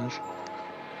minute, bananas.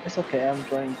 It's okay. I'm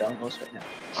joining downloads right now.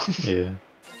 Yeah.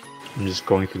 I'm just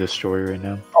going through the story right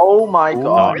now. Oh my Not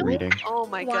god! really? reading. Oh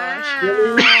my gosh.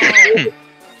 Really?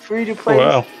 Free to play.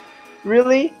 Wow.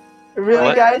 Really? Really,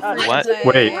 What? guys? What?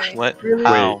 Wait. What? Really?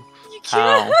 How?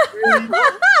 How?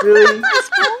 Really?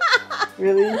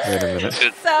 Really? Wait a minute.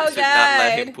 Should So not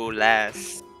let him good. pull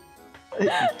last. We're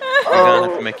gonna have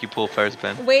to Oh, make you pull first,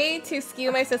 Ben. Way to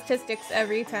skew my statistics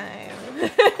every time.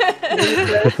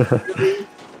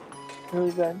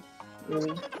 really, Ben?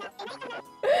 Really?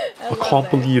 I I love can't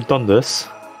it. believe you've done this.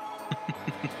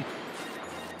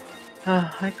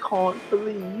 I can't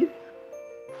believe.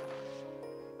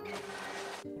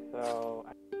 So,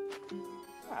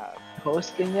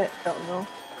 Posting it? Don't know.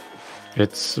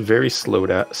 It's very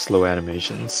slow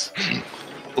animations.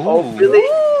 Oh, Ooh. really?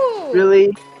 Ooh.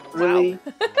 Really? Really?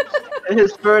 And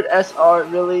his third SR,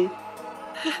 really?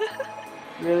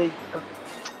 Really?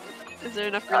 Is there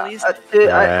enough release? And...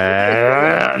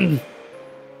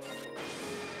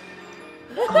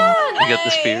 You got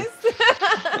the spear.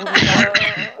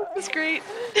 That's great.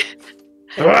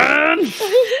 And...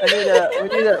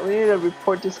 we need to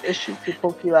report this issue to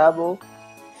Pokélabo.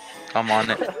 I'm on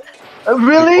it.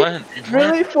 Really? What?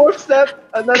 Really? Fourth step?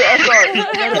 Another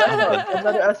SR.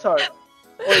 Another SR.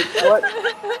 Wait, what?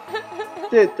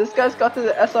 Dude, this guy's got to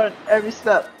the SR in every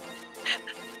step.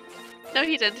 No,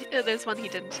 he didn't. There's one he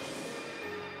didn't.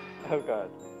 oh god.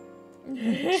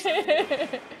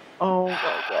 Oh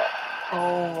my god.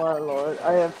 Oh my lord.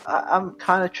 I'm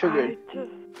kind of triggered.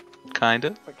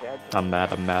 Kinda. I'm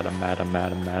mad, I'm mad, I'm mad, I'm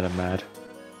mad, I'm mad, I'm mad.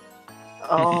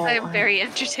 Oh. I am very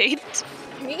entertained.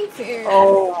 Me too.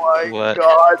 Oh my What?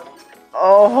 god.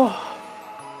 Oh.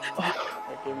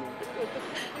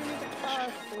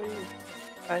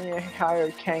 I need to hire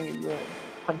a kangaroo and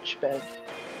punch Ben.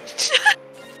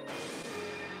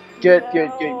 Good.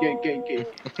 Bananas.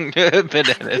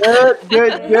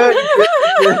 Good.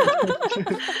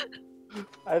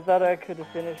 I thought I could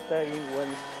finish that in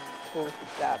one full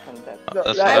step and that. No,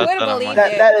 That's that- I what would thought have on believed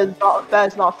mine. it. that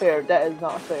is not fair. That is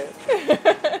not fair.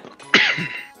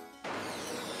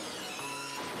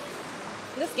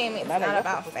 This game is Man, I not guess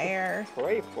about it's fair.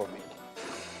 Pray for me.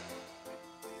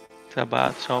 It's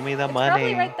about show me the It's money.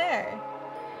 probably right there.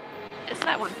 It's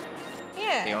that one. He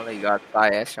Yeah. only got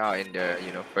 5 SR in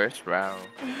the first round.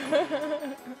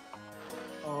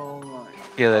 Oh my.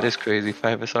 Yeah, that is crazy.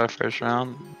 5 SR first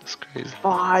round. That's crazy.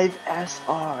 5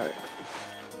 SR.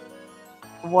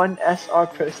 1 SR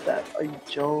per step. Are you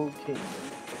joking?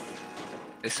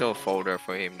 It's still a folder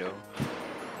for him though.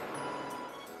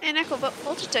 And Echo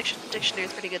Voltage Dictionary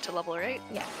is pretty good to level, right?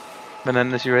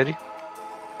 Bananas, you ready?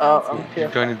 Oh, I'm You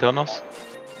purifying. joining Donos?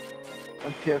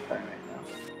 I'm purifying right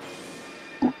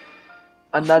now.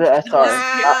 Another SR.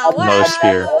 Wow. Another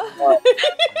spear.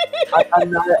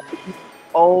 Another.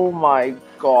 Oh my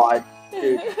god,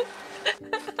 dude.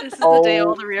 This is the day Oh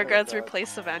all the rear my guards God.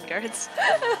 replace the vanguards.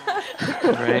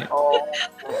 Right. Oh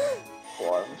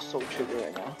god, I'm so triggered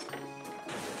right now.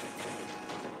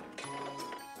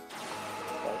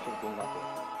 That should do nothing.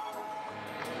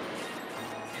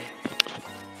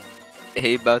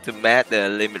 He about to mat the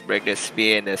limit break the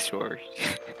spear and the sword.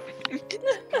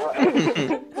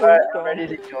 Alright, I'm ready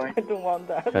to join. I don't want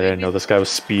that. I didn't know this guy was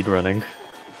speed running.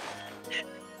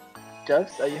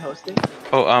 Jugs, are you hosting?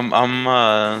 Oh, I'm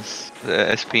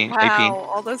the SP, Wow, AP.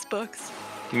 all those books.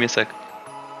 Give me a sec.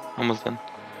 Almost done.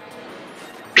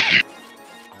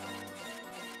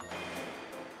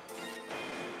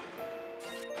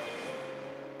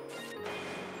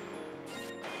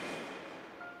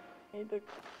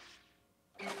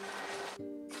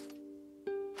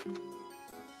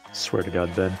 Swear to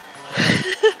God, Ben.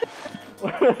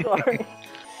 Sorry.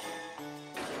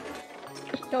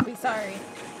 Don't be sorry.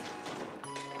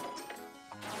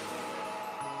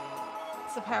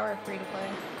 the power of free to play.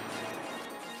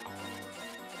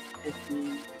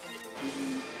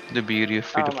 The beauty of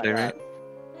free to Oh my play, God. right?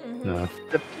 Mhm. No.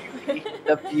 The beauty.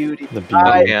 The beauty. The beauty. Oh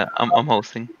I- yeah, I'm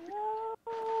hosting.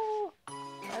 No,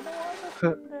 I don't want to do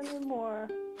it anymore.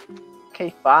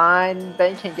 Okay, fine.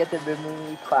 Ben can get the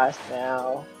memory class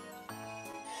now.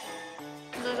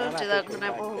 No, I'm don't not do that, pushing then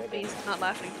I back will there, be then. not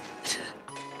laughing.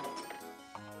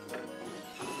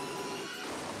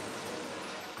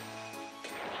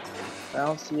 I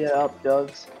don't see it up,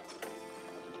 Dogs.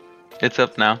 It's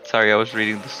up now. Sorry, I was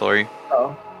reading the story.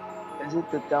 Oh. Is it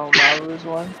the Delmarus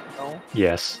one? No?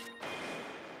 Yes.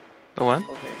 The one?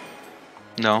 Okay.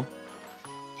 No.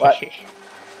 What?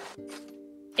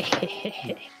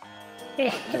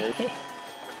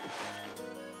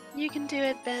 You can do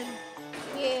it, Ben.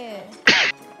 Yeah.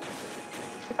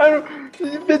 I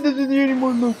don't. Ben doesn't need any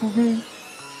more local Ben.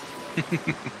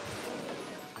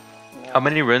 How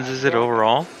many runs is it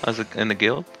overall as in the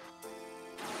guild?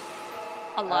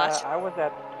 A lot. I was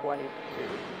at 22,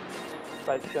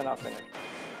 but still not finished.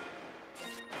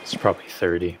 It's probably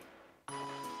 30.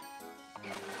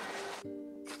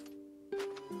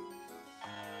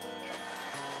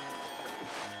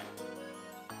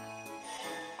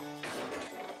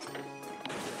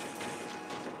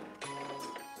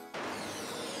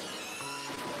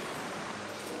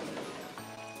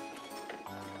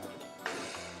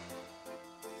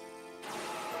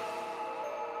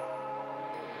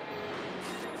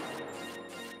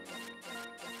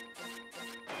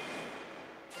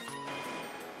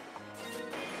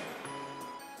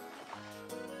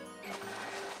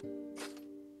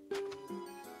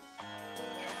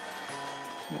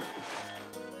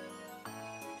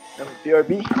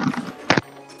 BRB.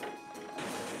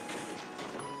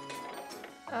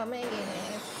 Oh my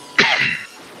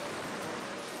goodness.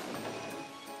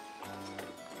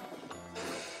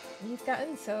 He's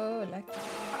gotten so lucky.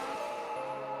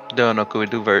 No, could we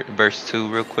do verse 2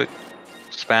 real quick?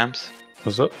 Spams?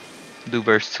 What's up? Do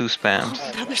verse 2 spams.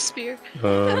 Another spear.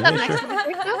 Yeah,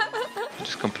 sure.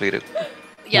 Just complete it.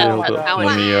 Yeah, hold up. now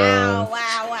Let it, me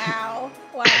Wow.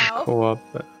 pull up.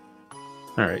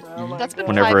 Alright. that's been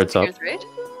Whenever 5 it's up. spears, right?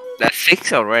 That's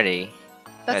 6 already.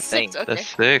 That's I think 6, okay. That's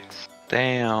 6.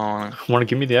 Damn. Want to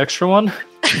give me the extra one?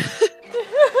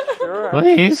 Sure,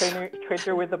 Please. trade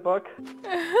you with the book.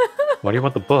 Why do you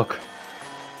want the book?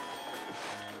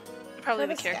 Probably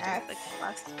the What a character stack. like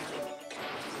last.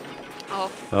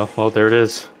 Oh, Oh, well, there it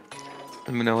is.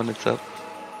 Let me know when it's up.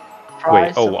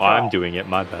 Wait, oh, I'm doing it.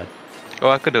 My bad. Oh,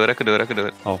 I could do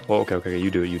it. Oh, well, okay. You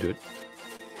do it.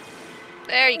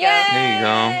 there you go. There you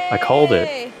go. I called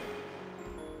it.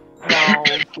 No,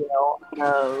 Gil,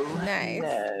 no. Nice.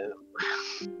 No.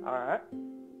 Alright.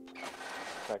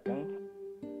 Second.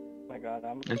 Oh my god,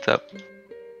 It's up.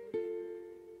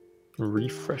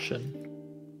 Refreshing.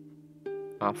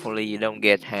 Hopefully you don't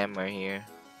get hammer here.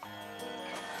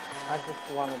 I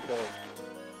just wanted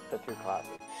the 2 classes.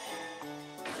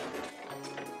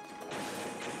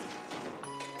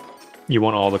 You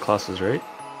want all the classes, right?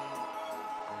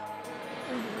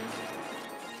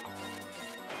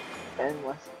 Ben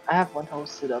wants. I have one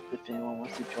hosted up if anyone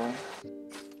wants to join.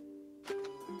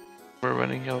 We're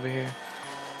running over here.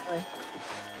 Hi.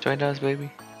 Join us,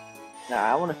 baby. Nah,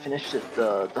 I want to finish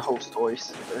the whole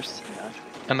stories first.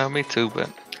 I know, me too, but...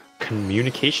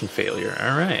 Communication failure.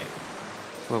 Alright.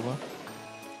 What?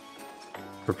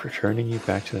 We're returning you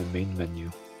back to the main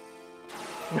menu.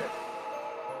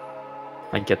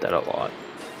 I get that a lot.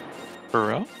 For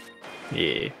real?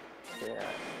 Yeah. Yeah.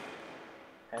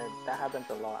 And that happens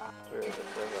a lot after the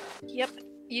server. Yep.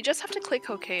 You just have to click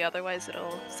OK, otherwise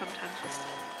it'll sometimes just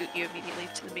boot you immediately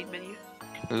to the main menu.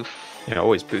 Oof. Yeah, it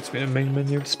always boots me to the main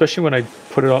menu, especially when I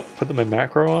put my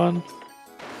macro on.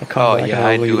 I come Oh back yeah, and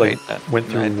I only, do like, hate that. went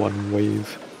through one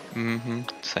wave. Mm-hmm.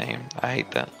 Same. I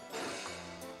hate that.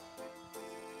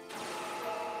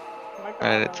 Oh my god,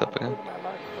 Alright, it's up again. my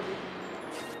luck,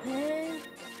 please.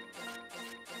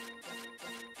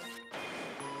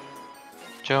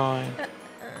 Join.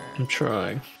 I'm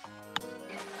trying.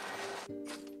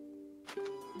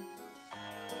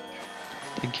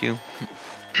 Thank you.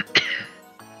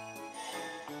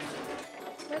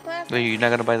 What class? Wait, you're not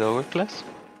gonna buy the overclass?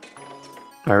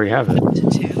 I already have it.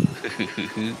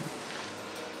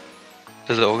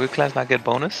 Does the ogre class not get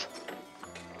bonus?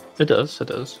 It does.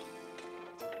 Not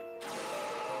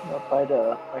by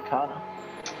the Arcana.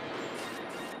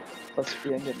 Plus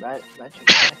 300 magic.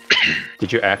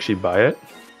 Did you actually buy it?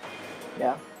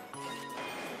 Yeah.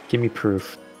 Give me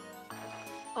proof.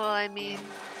 Well, I mean,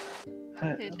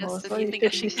 it just if you think I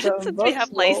should, 57 since we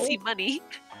have bucks, lol. Lycee money.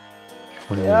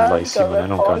 When Yeah, I see got one, I that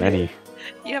don't got party. any.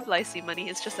 You have Lycee money,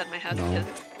 it's just at my house No. because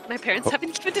it's My parents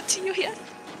haven't given it to you yet.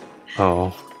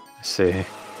 Oh, I see.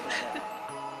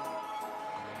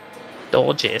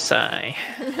 Doji-sai.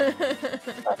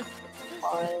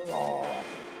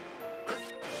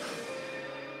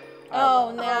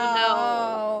 Oh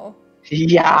no.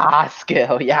 Yes,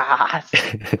 Gil, yes.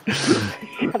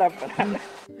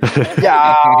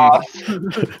 Yes.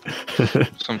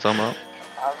 Sometime up.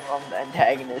 I'm the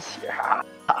antagonist here.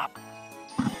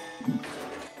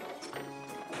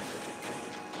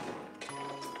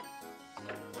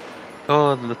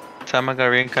 Oh, the time I got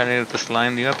reincarnated with the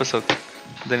slime, new episode.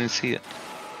 Didn't see it.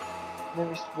 Let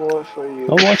me spoil it for you.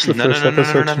 I'll watch the No, no, first no, no,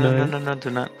 episode no, no, no, tonight. no, no, do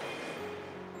not.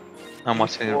 I'm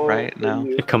watching it Spoil right for now.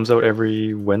 you. It comes out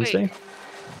every Wednesday.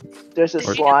 There's a Did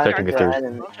you slime get second the or in third. the Arcana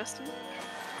anime. as well, Justin?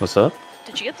 What's up?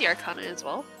 Did you get the Arcana as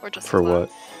well? Or just For the slime?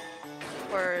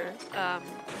 what? Or,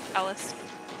 Alice?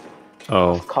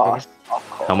 Oh, Of course. Of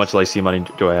course. how much lycee money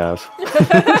do I have?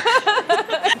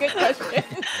 Good question.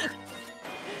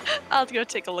 I'll have to go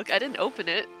take a look. I didn't open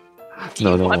it. Do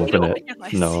No, you don't want me to open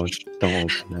it. your No, lycee?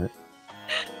 don't open it.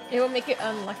 It will make it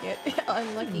unlucky.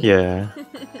 Unlucky. Yeah.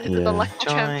 The Yeah. luck will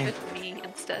Join. triumph with me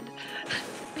instead.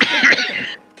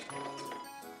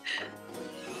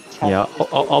 Yeah,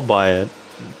 I'll buy it.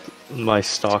 My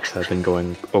stocks have been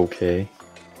going okay.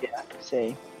 Yeah,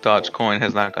 same. Dogecoin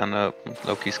has not gone up.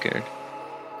 Loki's scared.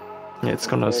 Yeah, it's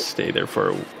gonna stay there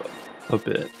for a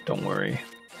bit. Don't worry.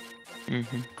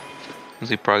 Mm-hmm. We'll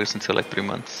see progress until like 3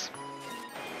 months.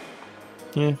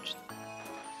 Yeah.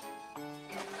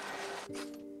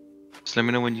 Just let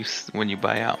me know when you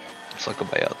buy out, so I can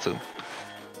buy out too.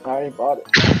 I already bought it.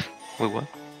 Wait, what?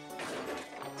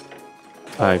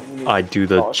 I do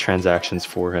the transactions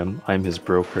for him. I'm his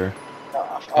broker.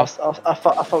 I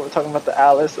thought we were talking about the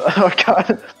Alice. Oh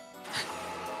god.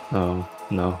 Oh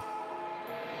no.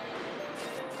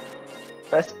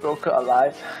 Best broker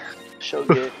alive. So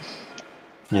good.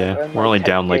 Yeah, earned we're like only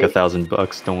down like 10K.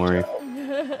 $1,000. Don't worry.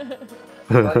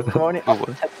 We're only up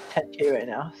What? to 10K right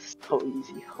now. So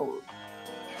easy. Holy.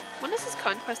 When is this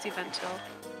conquest event till?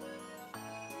 Oh,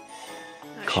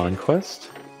 shit. Conquest?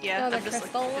 Yeah, Oh, the I'm just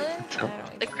crystal looking. one? Tell- I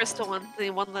don't The know. crystal one, the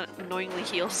one that annoyingly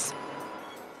heals.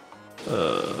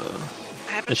 Uh,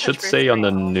 I haven't it should touched say on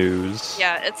the Birthright. news.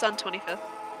 Yeah, it's on 25th.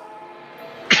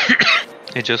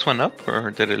 It just went up, or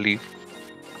did it leave?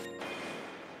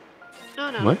 No,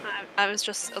 no. What? I was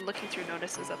just looking through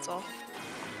notices, that's all.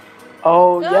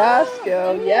 Oh No, yes,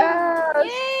 girl. Minion. Yes.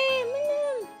 Yay,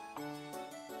 Minion.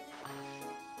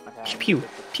 Pew pew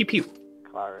pew pew.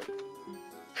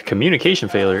 Communication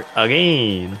failure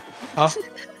again. Ah,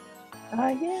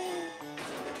 yeah.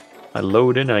 I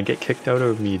load in and I get kicked out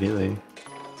immediately.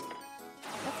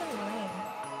 That's annoying.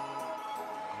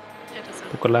 It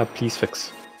doesn't. Local please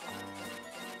fix.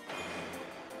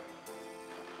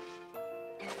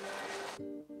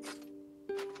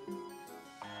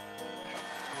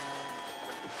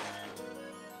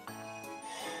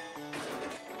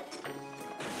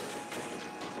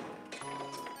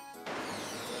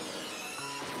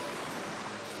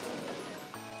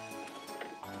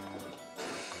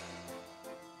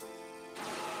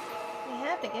 We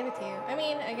have to give it to you. I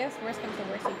mean, I guess worst comes to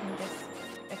worst, you can just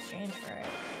exchange for it.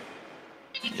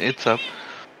 It's up.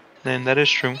 Then that is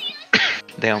true.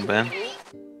 Damn, Ben.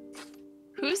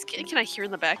 Who's can I hear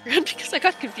in the background? Because I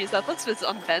got confused. I thought this was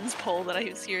on Ben's poll that I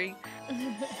was hearing.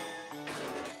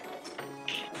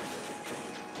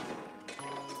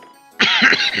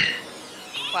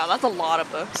 Wow, that's a lot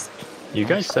of books. You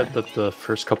guys said that the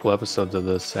first couple episodes of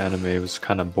this anime was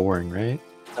kind of boring, right?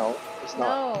 No, it's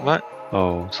not. No. What?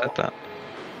 Oh. Said that.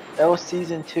 That was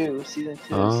season 2. Season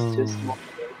 2 Oh. is just more.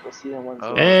 So season 1.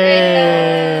 Oh.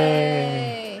 Hey!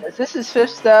 Yay. This is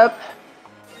fifth step.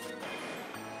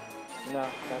 No.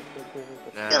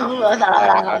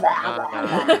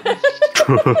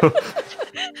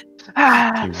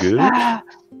 You good?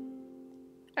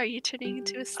 Are you turning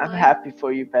into a I'm slime? happy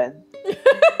for you, Ben.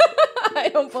 I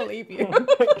don't believe you.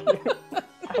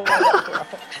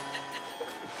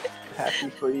 Happy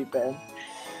for you, Ben.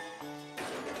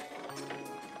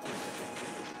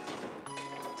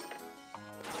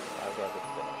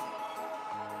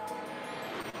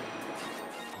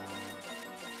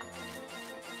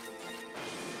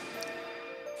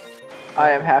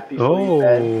 I am happy for you,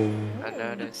 Ben. Oh.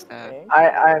 Another step.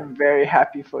 I am very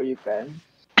happy for you, Ben.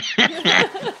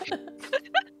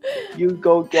 You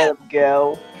go get him,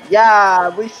 girl.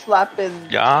 Yeah, we slapping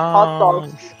hot Yeah.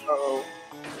 dogs tomorrow.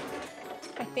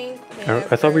 I think.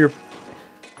 I thought we were.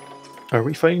 Are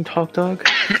we fighting Talk Dog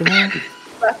tomorrow?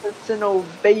 Slapping Sinnoh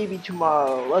baby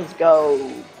tomorrow. Let's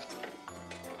go.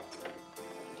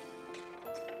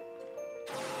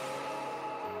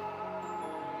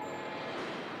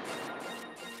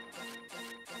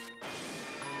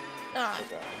 Ah.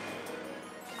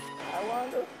 I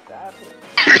want to stop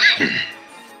it.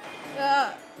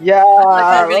 Ah. Yeah,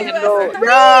 Okay, let's go. three.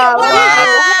 Yeah, Wow.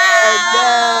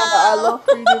 yeah, I love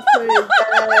free to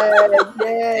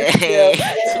play.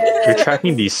 Yeah. You're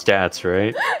tracking these stats,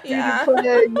 right? Yeah. Free to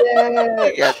play, yeah.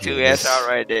 You got 2 Jeez. SR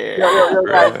right there. Yo,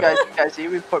 Right. guys, you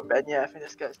report Ben. Yeah, I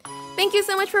finished, guys. Thank you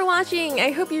so much for watching.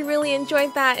 I hope you really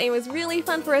enjoyed that. It was really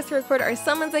fun for us to record our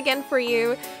summons again for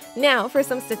you. Now, for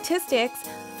some statistics,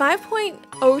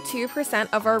 5.02%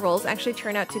 of our rolls actually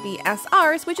turn out to be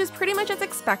SRs, which is pretty much as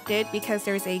expected because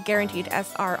there's a guaranteed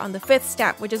SR on the 5th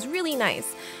step, which is really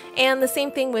nice. And the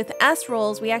same thing with S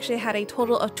rolls, we actually had a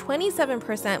total of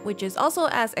 27%, which is also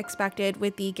as expected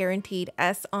with the guaranteed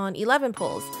S on 11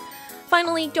 pulls.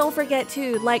 Finally, don't forget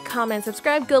to like, comment,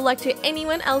 subscribe. Good luck to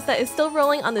anyone else that is still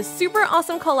rolling on the super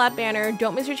awesome collab banner.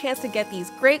 Don't miss your chance to get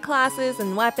these great classes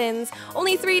and weapons.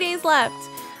 Only 3 days left.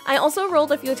 I also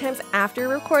rolled a few times after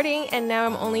recording, and now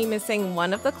I'm only missing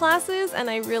one of the classes, and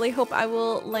I really hope I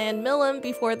will land Milim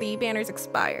before the banners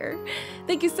expire.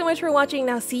 Thank you so much for watching.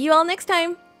 Now see you all next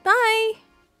time. Bye!